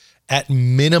business, at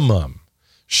minimum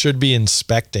should be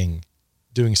inspecting,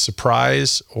 doing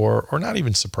surprise or not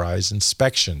even surprise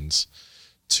inspections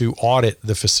to audit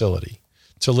the facility,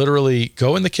 to literally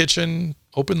go in the kitchen,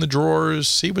 open the drawers,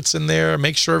 see what's in there,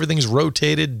 make sure everything's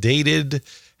rotated, dated.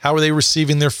 How are they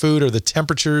receiving their food? Are the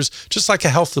temperatures, just like a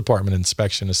health department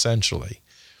inspection, essentially.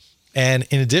 And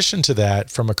in addition to that,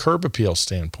 from a curb appeal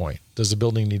standpoint, does the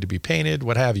building need to be painted?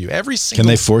 What have you? Can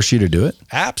they force you to do it?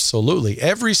 Absolutely.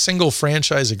 Every single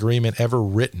franchise agreement ever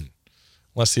written,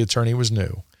 unless the attorney was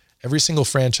new, every single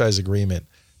franchise agreement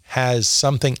has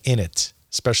something in it,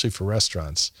 especially for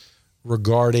restaurants,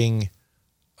 regarding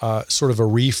sort of a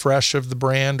refresh of the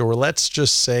brand. Or let's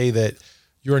just say that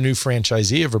you're a new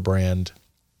franchisee of a brand.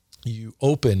 You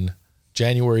open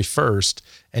January 1st,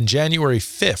 and January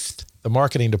 5th, the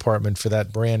marketing department for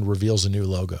that brand reveals a new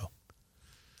logo.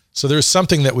 So there's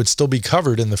something that would still be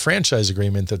covered in the franchise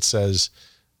agreement that says,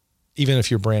 even if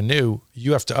you're brand new,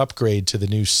 you have to upgrade to the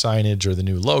new signage or the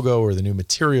new logo or the new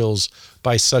materials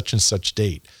by such and such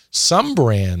date. Some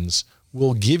brands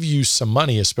will give you some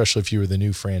money, especially if you were the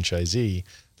new franchisee.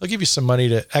 They'll give you some money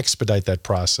to expedite that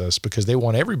process because they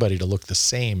want everybody to look the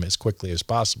same as quickly as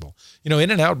possible.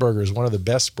 In-N-Out Burger is one of the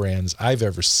best brands I've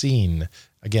ever seen.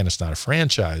 Again, it's not a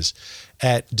franchise,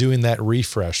 at doing that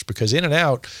refresh, because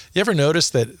In-N-Out, you ever notice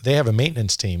that they have a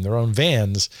maintenance team, their own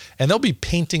vans, and they'll be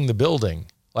painting the building,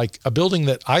 like a building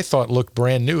that I thought looked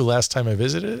brand new last time I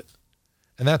visited it.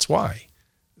 And that's why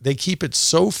they keep it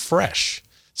so fresh.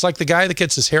 It's like the guy that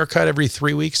gets his hair cut every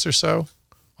 3 weeks or so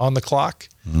on the clock.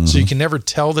 Mm-hmm. So you can never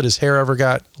tell that his hair ever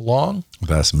got long.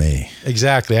 That's me.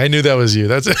 Exactly. I knew that was you.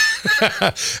 That's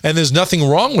it. And there's nothing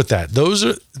wrong with that.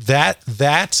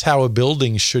 That's how a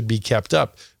building should be kept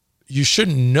up. You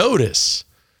shouldn't notice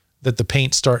that the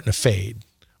paint's starting to fade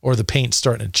or the paint's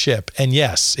starting to chip. And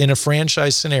yes, in a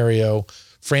franchise scenario,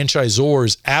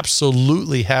 franchisors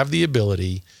absolutely have the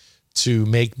ability to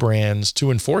make brands,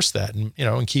 to enforce that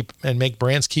and make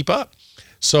brands keep up.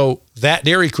 So that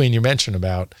Dairy Queen you mentioned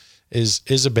about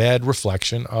is a bad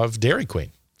reflection of Dairy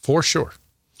Queen, for sure.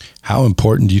 How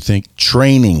important do you think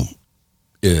training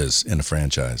is in a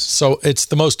franchise? So it's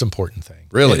the most important thing.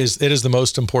 Really? It is the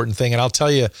most important thing. And I'll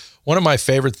tell you, one of my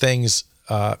favorite things,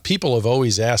 people have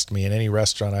always asked me in any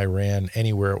restaurant I ran,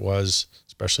 anywhere it was,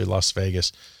 especially Las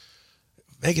Vegas.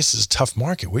 Vegas is a tough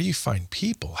market. Where do you find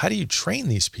people? How do you train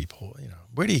these people?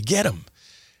 Where do you get them?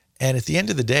 And at the end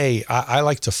of the day, I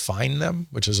like to find them,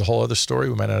 which is a whole other story.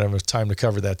 We might not have time to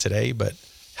cover that today, but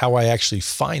how I actually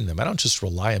find them. I don't just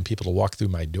rely on people to walk through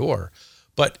my door.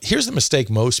 But here's the mistake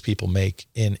most people make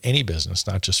in any business,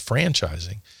 not just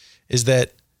franchising, is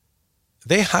that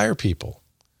they hire people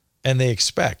and they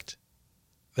expect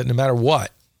that no matter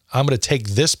what, I'm going to take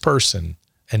this person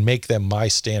and make them my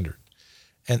standard.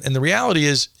 And the reality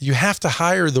is you have to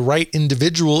hire the right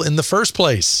individual in the first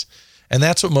place. And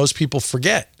that's what most people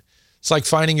forget. It's like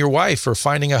finding your wife or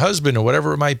finding a husband or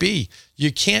whatever it might be.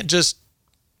 You can't just,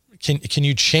 can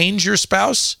you change your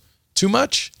spouse too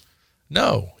much?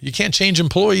 No, you can't change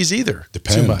employees either.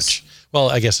 Depends. Too much. Well,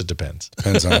 I guess it depends.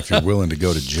 Depends on if you're willing to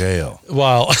go to jail.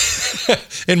 Well,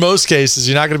 in most cases,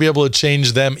 you're not going to be able to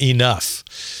change them enough.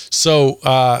 So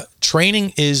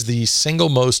training is the single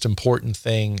most important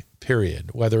thing, period.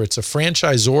 Whether it's a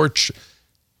franchisor.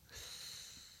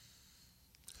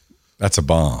 That's a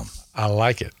bomb. I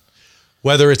like it.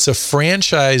 Whether it's a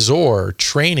franchisor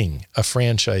training a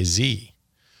franchisee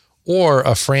or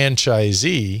a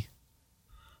franchisee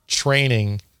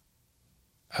training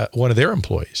one of their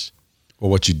employees.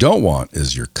 Well, what you don't want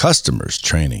is your customers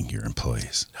training your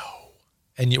employees. No.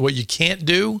 And what you can't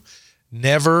do,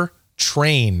 never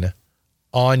train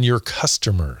on your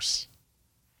customers.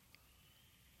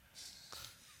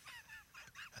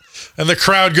 And the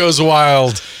crowd goes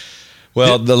wild.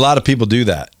 Well, a lot of people do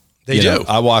that. They do.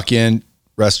 I walk in,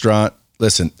 restaurant,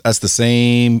 listen, that's the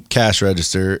same cash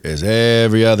register as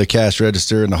every other cash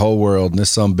register in the whole world. And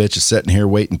this some bitch is sitting here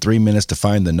waiting 3 minutes to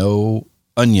find the no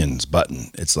onions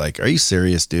button. It's like, are you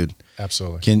serious, dude?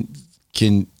 Absolutely.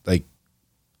 Can like,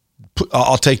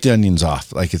 I'll take the onions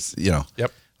off. Like it's,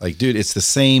 Yep. Like, dude, it's the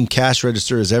same cash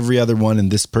register as every other one in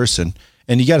this person.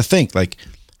 And you got to think like,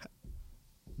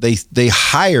 They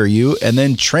hire you and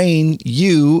then train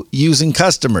you using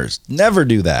customers. Never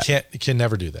do that. Can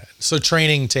never do that. So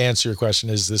training, to answer your question,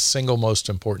 is the single most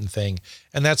important thing.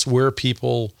 And that's where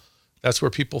people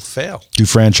fail. Do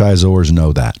franchisors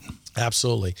know that?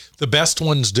 Absolutely. The best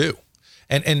ones do.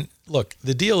 And look,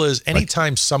 the deal is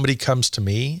anytime somebody comes to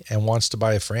me and wants to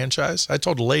buy a franchise, I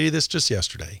told a lady this just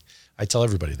yesterday. I tell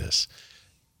everybody this.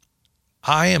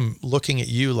 I am looking at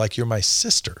you like you're my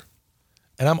sister.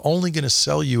 And I'm only going to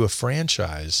sell you a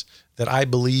franchise that I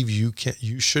believe you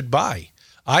should buy.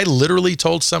 I literally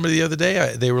told somebody the other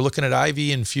day, they were looking at IV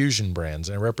infusion brands,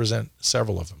 and I represent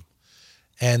several of them.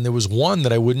 And there was one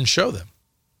that I wouldn't show them.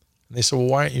 And they said, well,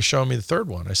 why aren't you showing me the third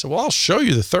one? I said, well, I'll show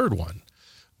you the third one,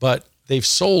 but they've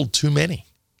sold too many.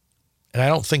 And I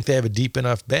don't think they have a deep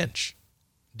enough bench,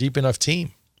 deep enough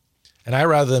team. And I'd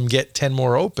rather them get 10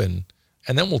 more open,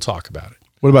 and then we'll talk about it.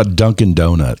 What about Dunkin'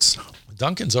 Donuts?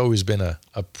 Dunkin's always been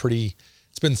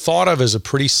it's been thought of as a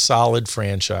pretty solid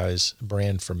franchise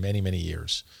brand for many, many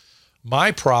years.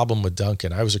 My problem with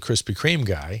Dunkin', I was a Krispy Kreme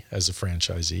guy as a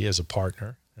franchisee, as a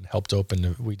partner, and helped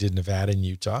open, we did Nevada and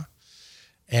Utah.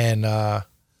 And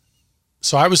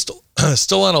so I was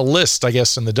still on a list, I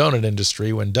guess, in the donut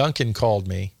industry when Dunkin' called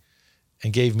me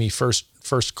and gave me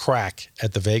first crack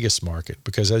at the Vegas market.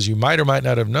 Because as you might or might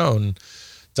not have known,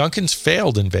 Dunkin's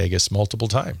failed in Vegas multiple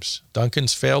times.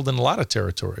 Dunkin's failed in a lot of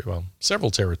territory, well,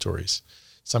 several territories,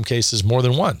 some cases more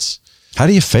than once. How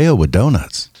do you fail with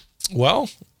donuts? Well,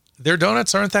 their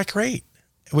donuts aren't that great,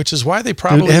 which is why they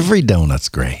probably... Dude, every donut's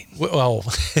great. Well,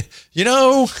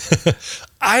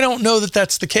 I don't know that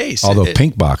that's the case. Although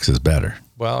Pink Box is better.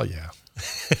 Well, yeah.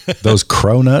 Those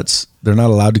cronuts, they're not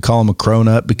allowed to call them a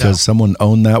cronut because someone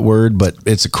owned that word, but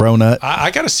it's a cronut. I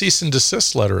got a cease and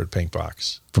desist letter at Pink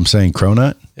Box. From saying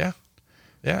cronut? Yeah.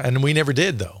 Yeah, and we never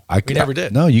did, though. We never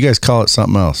did. No, you guys call it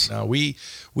something else. No, we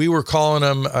were calling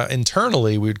them,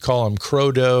 internally, we'd call them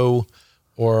crow dough,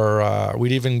 or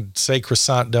we'd even say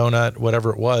croissant donut,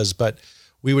 whatever it was, but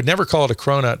we would never call it a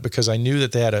cronut because I knew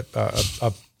that they had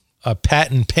a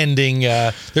patent pending.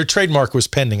 Their trademark was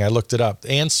pending. I looked it up.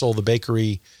 Ansel, the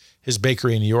bakery, his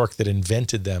bakery in New York that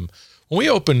invented them. When we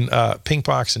opened Pink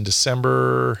Box in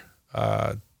December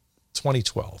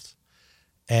 2012,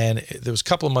 and there was a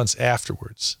couple of months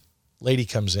afterwards, lady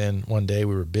comes in one day.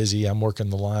 We were busy. I'm working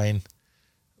the line,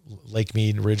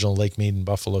 original Lake Mead and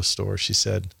Buffalo store. She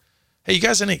said, "Hey, you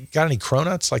guys got any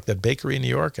cronuts like that bakery in New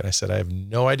York?" And I said, "I have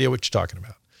no idea what you're talking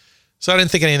about." So I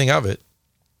didn't think anything of it.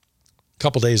 A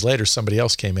couple days later, somebody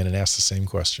else came in and asked the same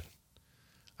question.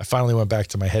 I finally went back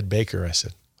to my head baker. I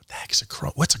said, "What the heck is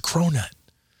what's a cronut?"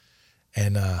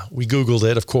 And we Googled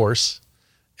it, of course,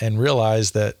 and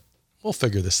realized that we'll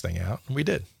figure this thing out. And we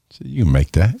did. So you can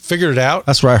make that. Figured it out.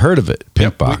 That's where I heard of it.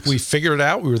 Pink box. We figured it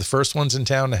out. We were the first ones in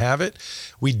town to have it.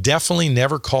 We definitely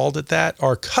never called it that.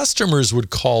 Our customers would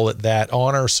call it that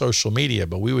on our social media,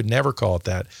 but we would never call it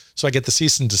that. So I get the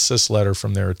cease and desist letter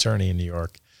from their attorney in New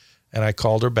York. And I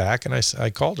called her back, and I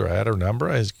called her. I had her number.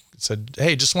 I said,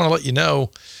 "Hey, just want to let you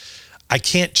know, I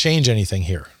can't change anything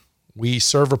here. We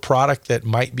serve a product that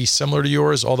might be similar to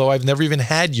yours, although I've never even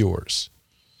had yours.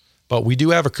 But we do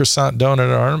have a croissant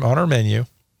donut on our menu.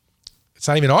 It's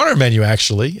not even on our menu,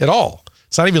 actually, at all.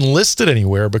 It's not even listed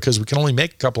anywhere because we can only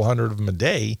make a couple hundred of them a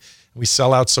day. We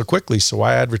sell out so quickly. So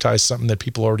why advertise something that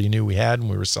people already knew we had and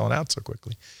we were selling out so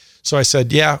quickly?" So I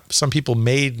said, "Yeah, some people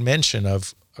made mention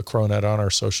of a cronut on our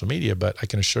social media, but I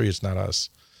can assure you it's not us."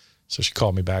 So she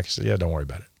called me back. She said, "Yeah, don't worry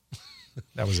about it."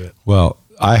 That was it. Well,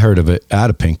 I heard of it at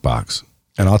a Pink Box,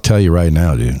 and I'll tell you right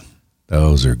now, dude,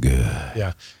 those are good.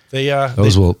 Yeah.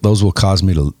 Those will cause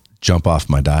me to jump off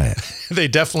my diet. They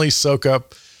definitely soak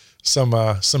up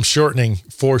some shortening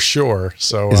for sure.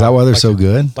 So is that why they're so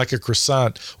good? Like a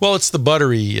croissant. Well, it's the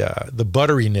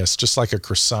butteriness, just like a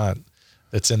croissant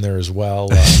that's in there as well.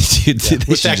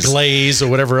 With that glaze or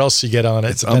whatever else you get on it.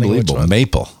 It's unbelievable.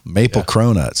 Maple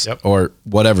cronuts, or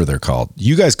whatever they're called.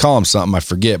 You guys call them something, I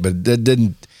forget, but that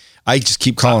didn't. I just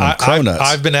keep calling them cronuts.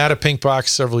 I've been at a Pink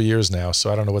Box several years now,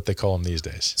 so I don't know what they call them these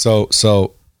days.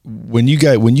 So when you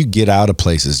get out of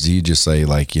places, do you just say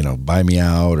like, buy me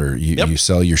out, or you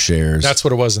sell your shares? That's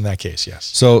what it was in that case. Yes.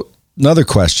 So another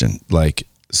question, like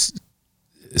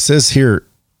it says here,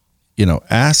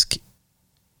 ask.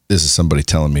 This is somebody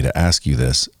telling me to ask you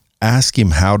this. Ask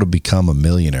him how to become a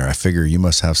millionaire. I figure you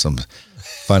must have some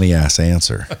funny ass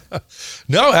answer.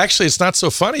 No, actually, it's not so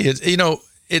funny.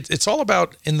 It's all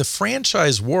about in the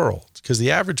franchise world, because the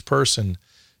average person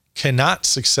cannot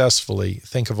successfully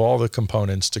think of all the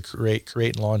components to create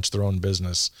and launch their own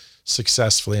business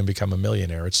successfully and become a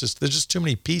millionaire. It's just, there's just too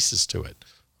many pieces to it.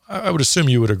 I would assume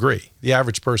you would agree. The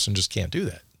average person just can't do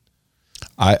that.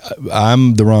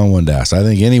 I'm the wrong one to ask. I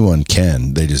think anyone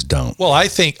can, they just don't. Well, I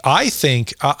think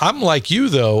I'm like you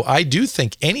though. I do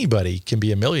think anybody can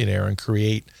be a millionaire and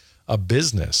create a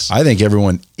business. I think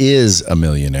everyone is a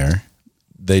millionaire.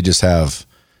 They just have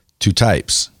two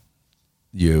types.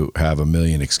 You have a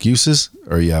million excuses,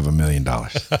 or you have $1 million.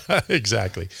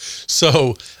 Exactly.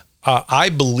 So I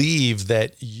believe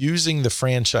that using the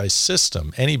franchise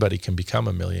system, anybody can become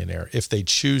a millionaire if they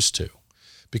choose to,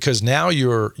 because now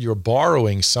you're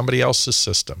borrowing somebody else's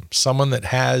system, someone that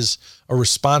has a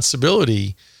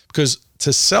responsibility, because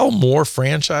to sell more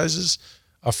franchises,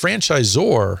 a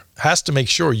franchisor has to make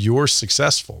sure you're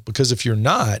successful, because if you're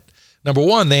not, number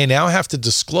one, they now have to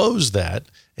disclose that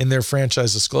in their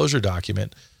franchise disclosure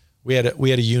document. We had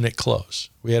a unit close.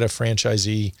 We had a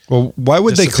franchisee. Well, why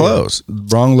would they close?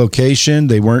 Wrong location.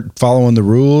 They weren't following the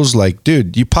rules. Like,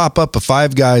 dude, you pop up a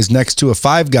Five Guys next to a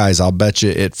Five Guys, I'll bet you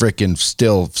it freaking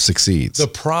still succeeds. The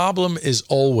problem is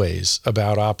always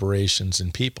about operations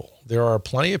and people. There are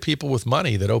plenty of people with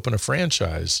money that open a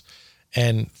franchise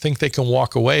and think they can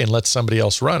walk away and let somebody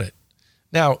else run it.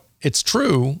 Now, it's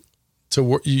true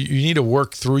you need to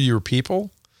work through your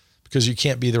people, because you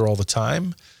can't be there all the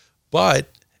time. But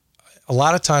a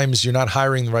lot of times you're not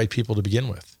hiring the right people to begin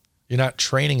with. You're not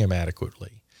training them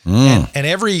adequately. And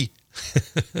every,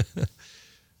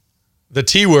 the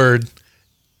T word,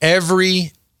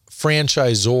 every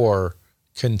franchisor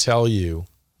can tell you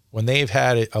when they've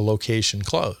had a location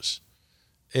close,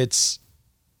 it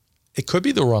could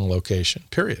be the wrong location,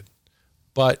 period.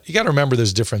 But you got to remember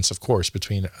there's difference, of course,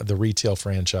 between the retail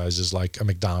franchises like a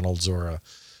McDonald's or a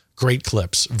Great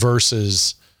Clips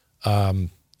versus, the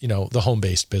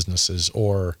home-based businesses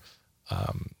or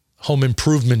home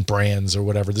improvement brands or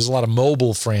whatever. There's a lot of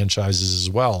mobile franchises as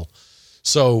well.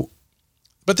 So,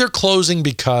 but they're closing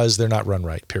because they're not run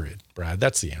right, period, Brad.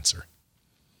 That's the answer.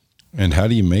 And how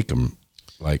do you make them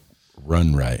like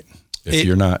run right? If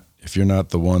you're not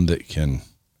the one that can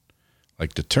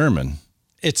like determine.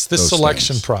 It's the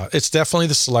selection process. It's definitely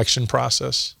the selection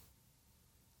process.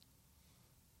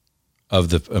 Of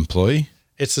the employee?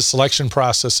 It's the selection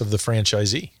process of the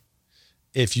franchisee.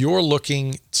 If you're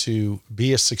looking to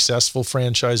be a successful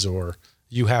franchisor,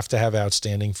 you have to have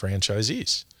outstanding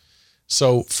franchisees.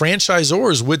 So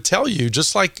franchisors would tell you,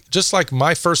 just like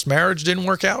my first marriage didn't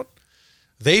work out,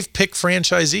 they've picked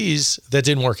franchisees that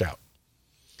didn't work out.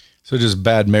 So just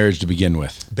bad marriage to begin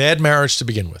with. Bad marriage to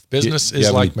begin with. Business is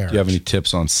like marriage. Do you have any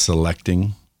tips on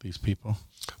selecting these people?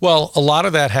 Well, a lot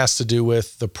of that has to do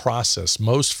with the process.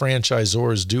 Most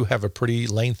franchisors do have a pretty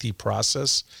lengthy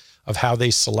process of how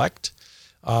they select.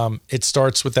 It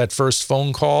starts with that first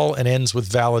phone call and ends with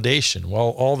validation. Well,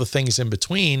 all the things in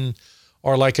between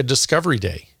are like a discovery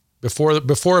day.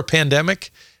 Before a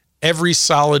pandemic, every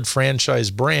solid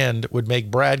franchise brand would make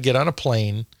Brad get on a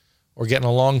plane or get in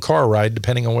a long car ride,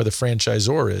 depending on where the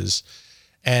franchisor is.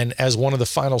 And as one of the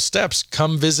final steps,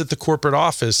 come visit the corporate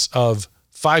office of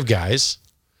Five Guys,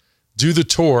 do the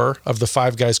tour of the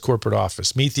Five Guys corporate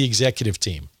office, meet the executive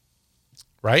team,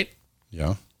 right?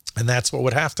 Yeah. And that's what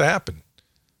would have to happen.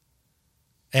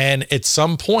 And at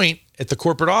some point at the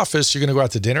corporate office, you're going to go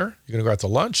out to dinner, you're going to go out to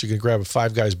lunch, you're going to grab a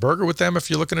Five Guys burger with them if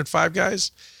you're looking at Five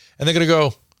Guys, and they're going to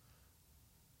go,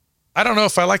 I don't know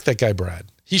if I like that guy,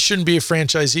 Brad. He shouldn't be a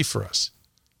franchisee for us.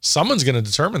 Someone's going to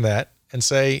determine that and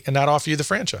not offer you the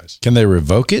franchise. Can they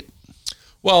revoke it?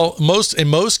 Well, in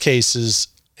most cases,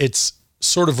 it's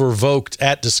sort of revoked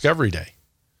at Discovery Day.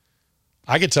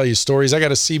 I could tell you stories. I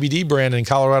got a CBD brand in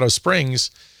Colorado Springs.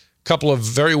 A couple of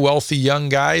very wealthy young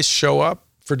guys show up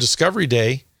for Discovery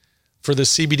Day for the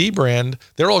CBD brand.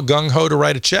 They're all gung-ho to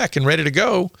write a check and ready to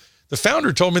go. The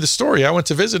founder told me the story. I went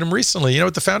to visit him recently. You know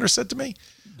what the founder said to me?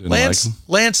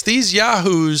 Lance, these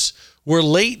yahoos were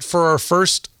late for our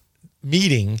first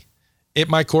meeting at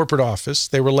my corporate office.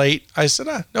 They were late. I said,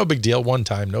 no big deal. One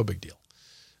time, no big deal.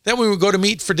 Then we would go to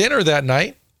meet for dinner that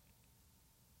night.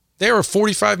 They were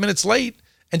 45 minutes late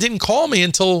and didn't call me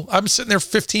until I'm sitting there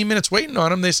 15 minutes waiting on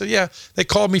them. They said, yeah, they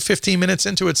called me 15 minutes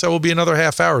into it, so it will be another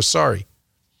half hour. Sorry.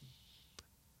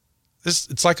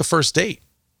 It's like a first date,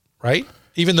 right?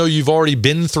 Even though you've already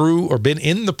been through or been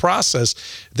in the process,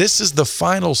 this is the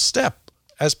final step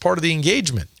as part of the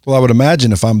engagement. Well, I would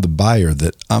imagine if I'm the buyer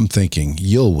that I'm thinking,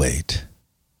 you'll wait.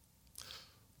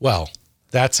 Well,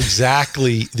 that's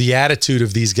exactly the attitude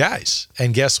of these guys.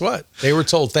 And guess what? They were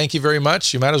told, thank you very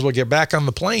much. You might as well get back on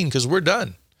the plane because we're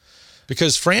done.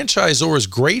 Because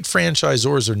great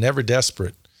franchisors are never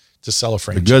desperate to sell a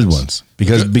franchise. The good ones.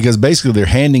 Because basically they're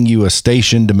handing you a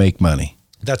station to make money.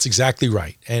 That's exactly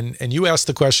right. And you asked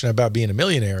the question about being a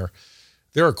millionaire.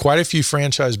 There are quite a few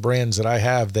franchise brands that I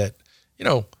have that,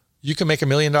 you can make $1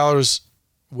 million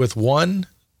with one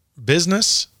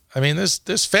business. I mean,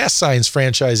 there's Fast Signs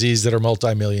franchisees that are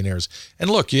multimillionaires. And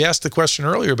look, you asked the question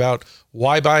earlier about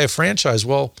why buy a franchise.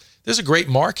 Well, there's a great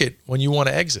market when you want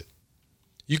to exit.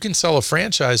 You can sell a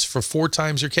franchise for 4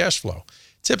 times your cash flow.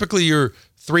 Typically, you're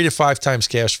 3 to 5 times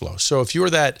cash flow. So if you're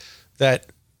that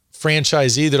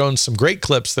franchisee that owns some great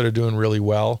clips that are doing really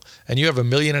well, and you have $1.5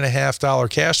 million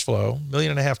cash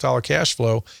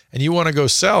flow, and you want to go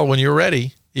sell when you're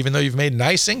ready, even though you've made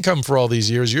nice income for all these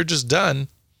years, you're just done.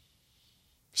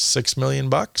 $6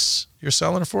 million you're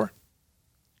selling it for.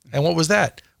 And what was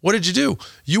that? What did you do?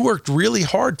 You worked really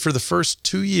hard for the first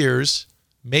 2 years,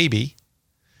 maybe,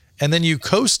 and then you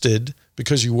coasted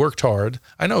because you worked hard.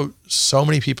 I know so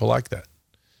many people like that.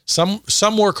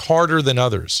 Some work harder than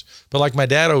others, but like my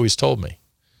dad always told me,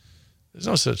 there's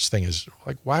no such thing as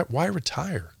like, why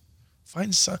retire?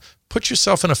 Put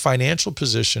yourself in a financial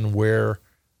position where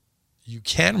you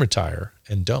can retire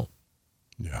and don't.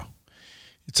 Yeah.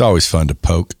 It's always fun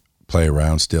to play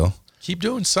around still. Keep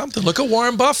doing something. Look at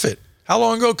Warren Buffett. How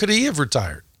long ago could he have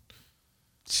retired?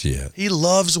 Shit. He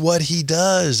loves what he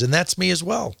does, and that's me as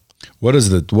well. What is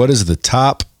the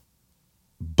top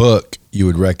book you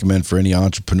would recommend for any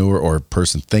entrepreneur or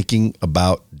person thinking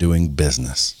about doing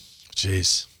business?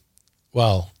 Jeez.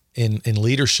 Well, in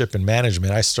leadership and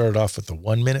management, I started off with the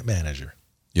 1 Minute Manager.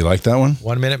 You like that one?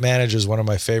 1 Minute Manager is one of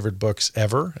my favorite books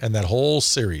ever, and that whole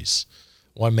series.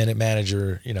 1 Minute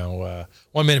Manager,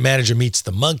 1 Minute Manager Meets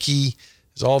the Monkey.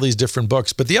 There's all these different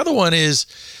books. But the other one is,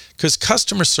 because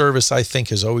customer service, I think,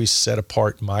 has always set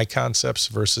apart my concepts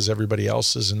versus everybody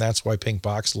else's. And that's why Pink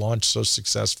Box launched so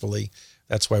successfully.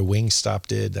 That's why Wingstop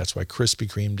did. That's why Krispy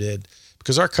Kreme did.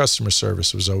 Because our customer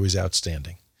service was always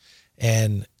outstanding.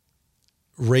 And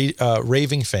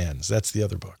Raving Fans, that's the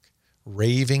other book.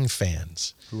 Raving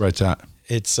Fans. Who writes that?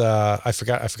 It's, I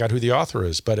forgot who the author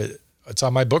is, but it's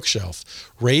on my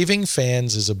bookshelf. Raving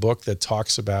Fans is a book that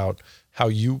talks about how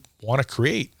you want to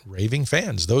create raving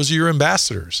fans. Those are your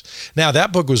ambassadors. Now,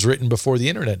 that book was written before the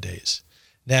internet days.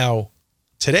 Now,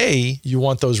 today, you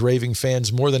want those raving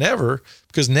fans more than ever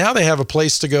because now they have a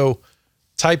place to go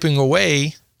typing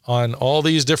away on all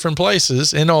these different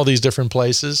places, in all these different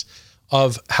places,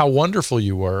 of how wonderful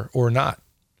you were or not.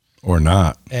 Or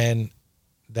not. And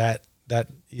that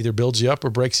either builds you up or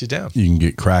breaks you down. You can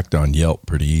get cracked on Yelp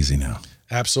pretty easy now.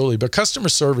 Absolutely. But customer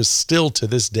service still to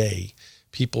this day,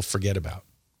 people forget about.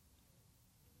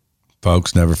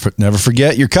 Folks, never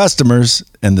forget your customers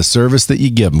and the service that you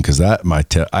give them, because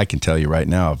I can tell you right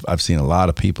now, I've seen a lot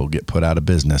of people get put out of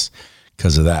business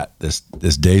because of that. This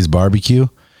Dave's Barbecue,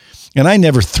 and I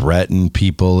never threaten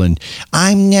people, and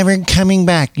I'm never coming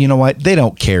back. You know what? They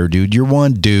don't care, dude. You're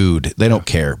one dude. They don't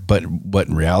care. But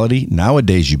in reality,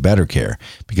 nowadays you better care,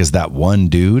 because that one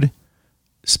dude,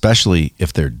 especially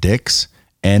if they're dicks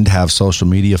and have social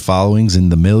media followings in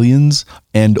the millions,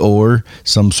 and or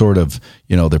some sort of,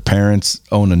 their parents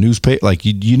own a newspaper. Like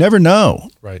you never know.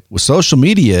 Right. With social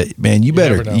media, man, you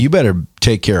better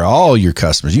take care of all your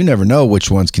customers. You never know which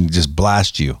ones can just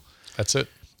blast you. That's it.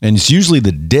 And it's usually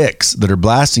the dicks that are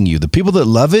blasting you. The people that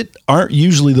love it aren't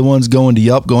usually the ones going to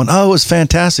Yelp going, oh, it's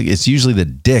fantastic. It's usually the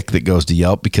dick that goes to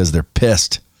Yelp because they're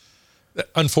pissed.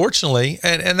 Unfortunately,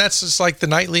 and that's just like the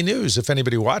nightly news. If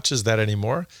anybody watches that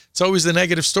anymore, it's always the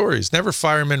negative stories. Never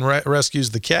fireman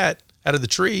rescues the cat out of the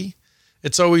tree.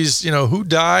 It's always, who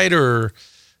died, or,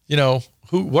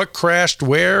 what crashed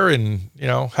where, and,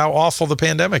 how awful the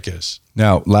pandemic is.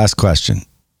 Now, last question.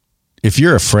 If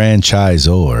you're a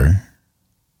franchisor,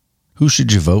 who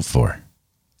should you vote for?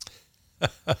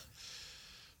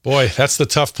 Boy, that's the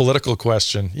tough political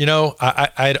question.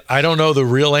 I don't know the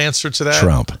real answer to that.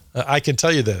 Trump. I can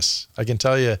tell you this. I can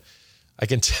tell you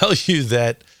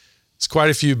that it's quite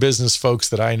a few business folks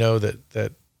that I know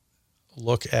that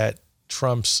look at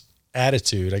Trump's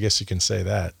attitude, I guess you can say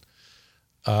that,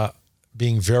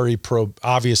 being very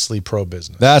obviously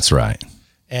pro-business. That's right.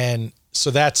 And so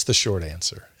that's the short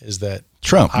answer, is that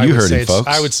Trump. You heard him, folks.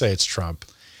 I would say it's Trump.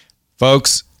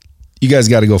 Folks, you guys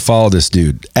got to go follow this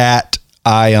dude at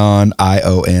ION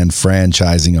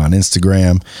franchising on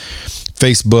Instagram,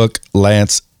 Facebook,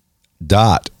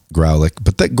 Lance.Graulich.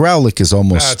 But that Graulich is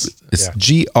almost, it's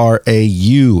Graulich.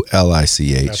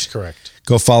 That's correct.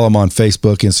 Go follow him on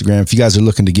Facebook, Instagram. If you guys are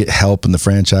looking to get help in the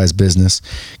franchise business,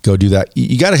 go do that.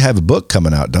 You got to have a book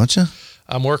coming out, don't you?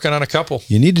 I'm working on a couple.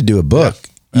 You need to do a book.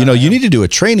 Yeah. You need to do a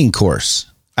training course,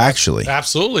 actually.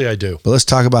 Absolutely, I do. But let's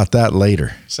talk about that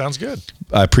later. Sounds good.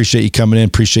 I appreciate you coming in.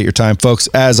 Appreciate your time, folks.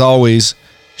 As always,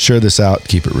 share this out.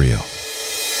 Keep it real.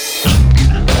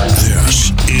 This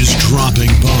is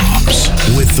Dropping Bombs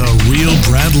with the real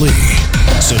Brad Lee.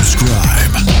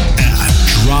 Subscribe at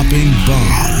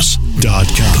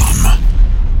droppingbombs.com.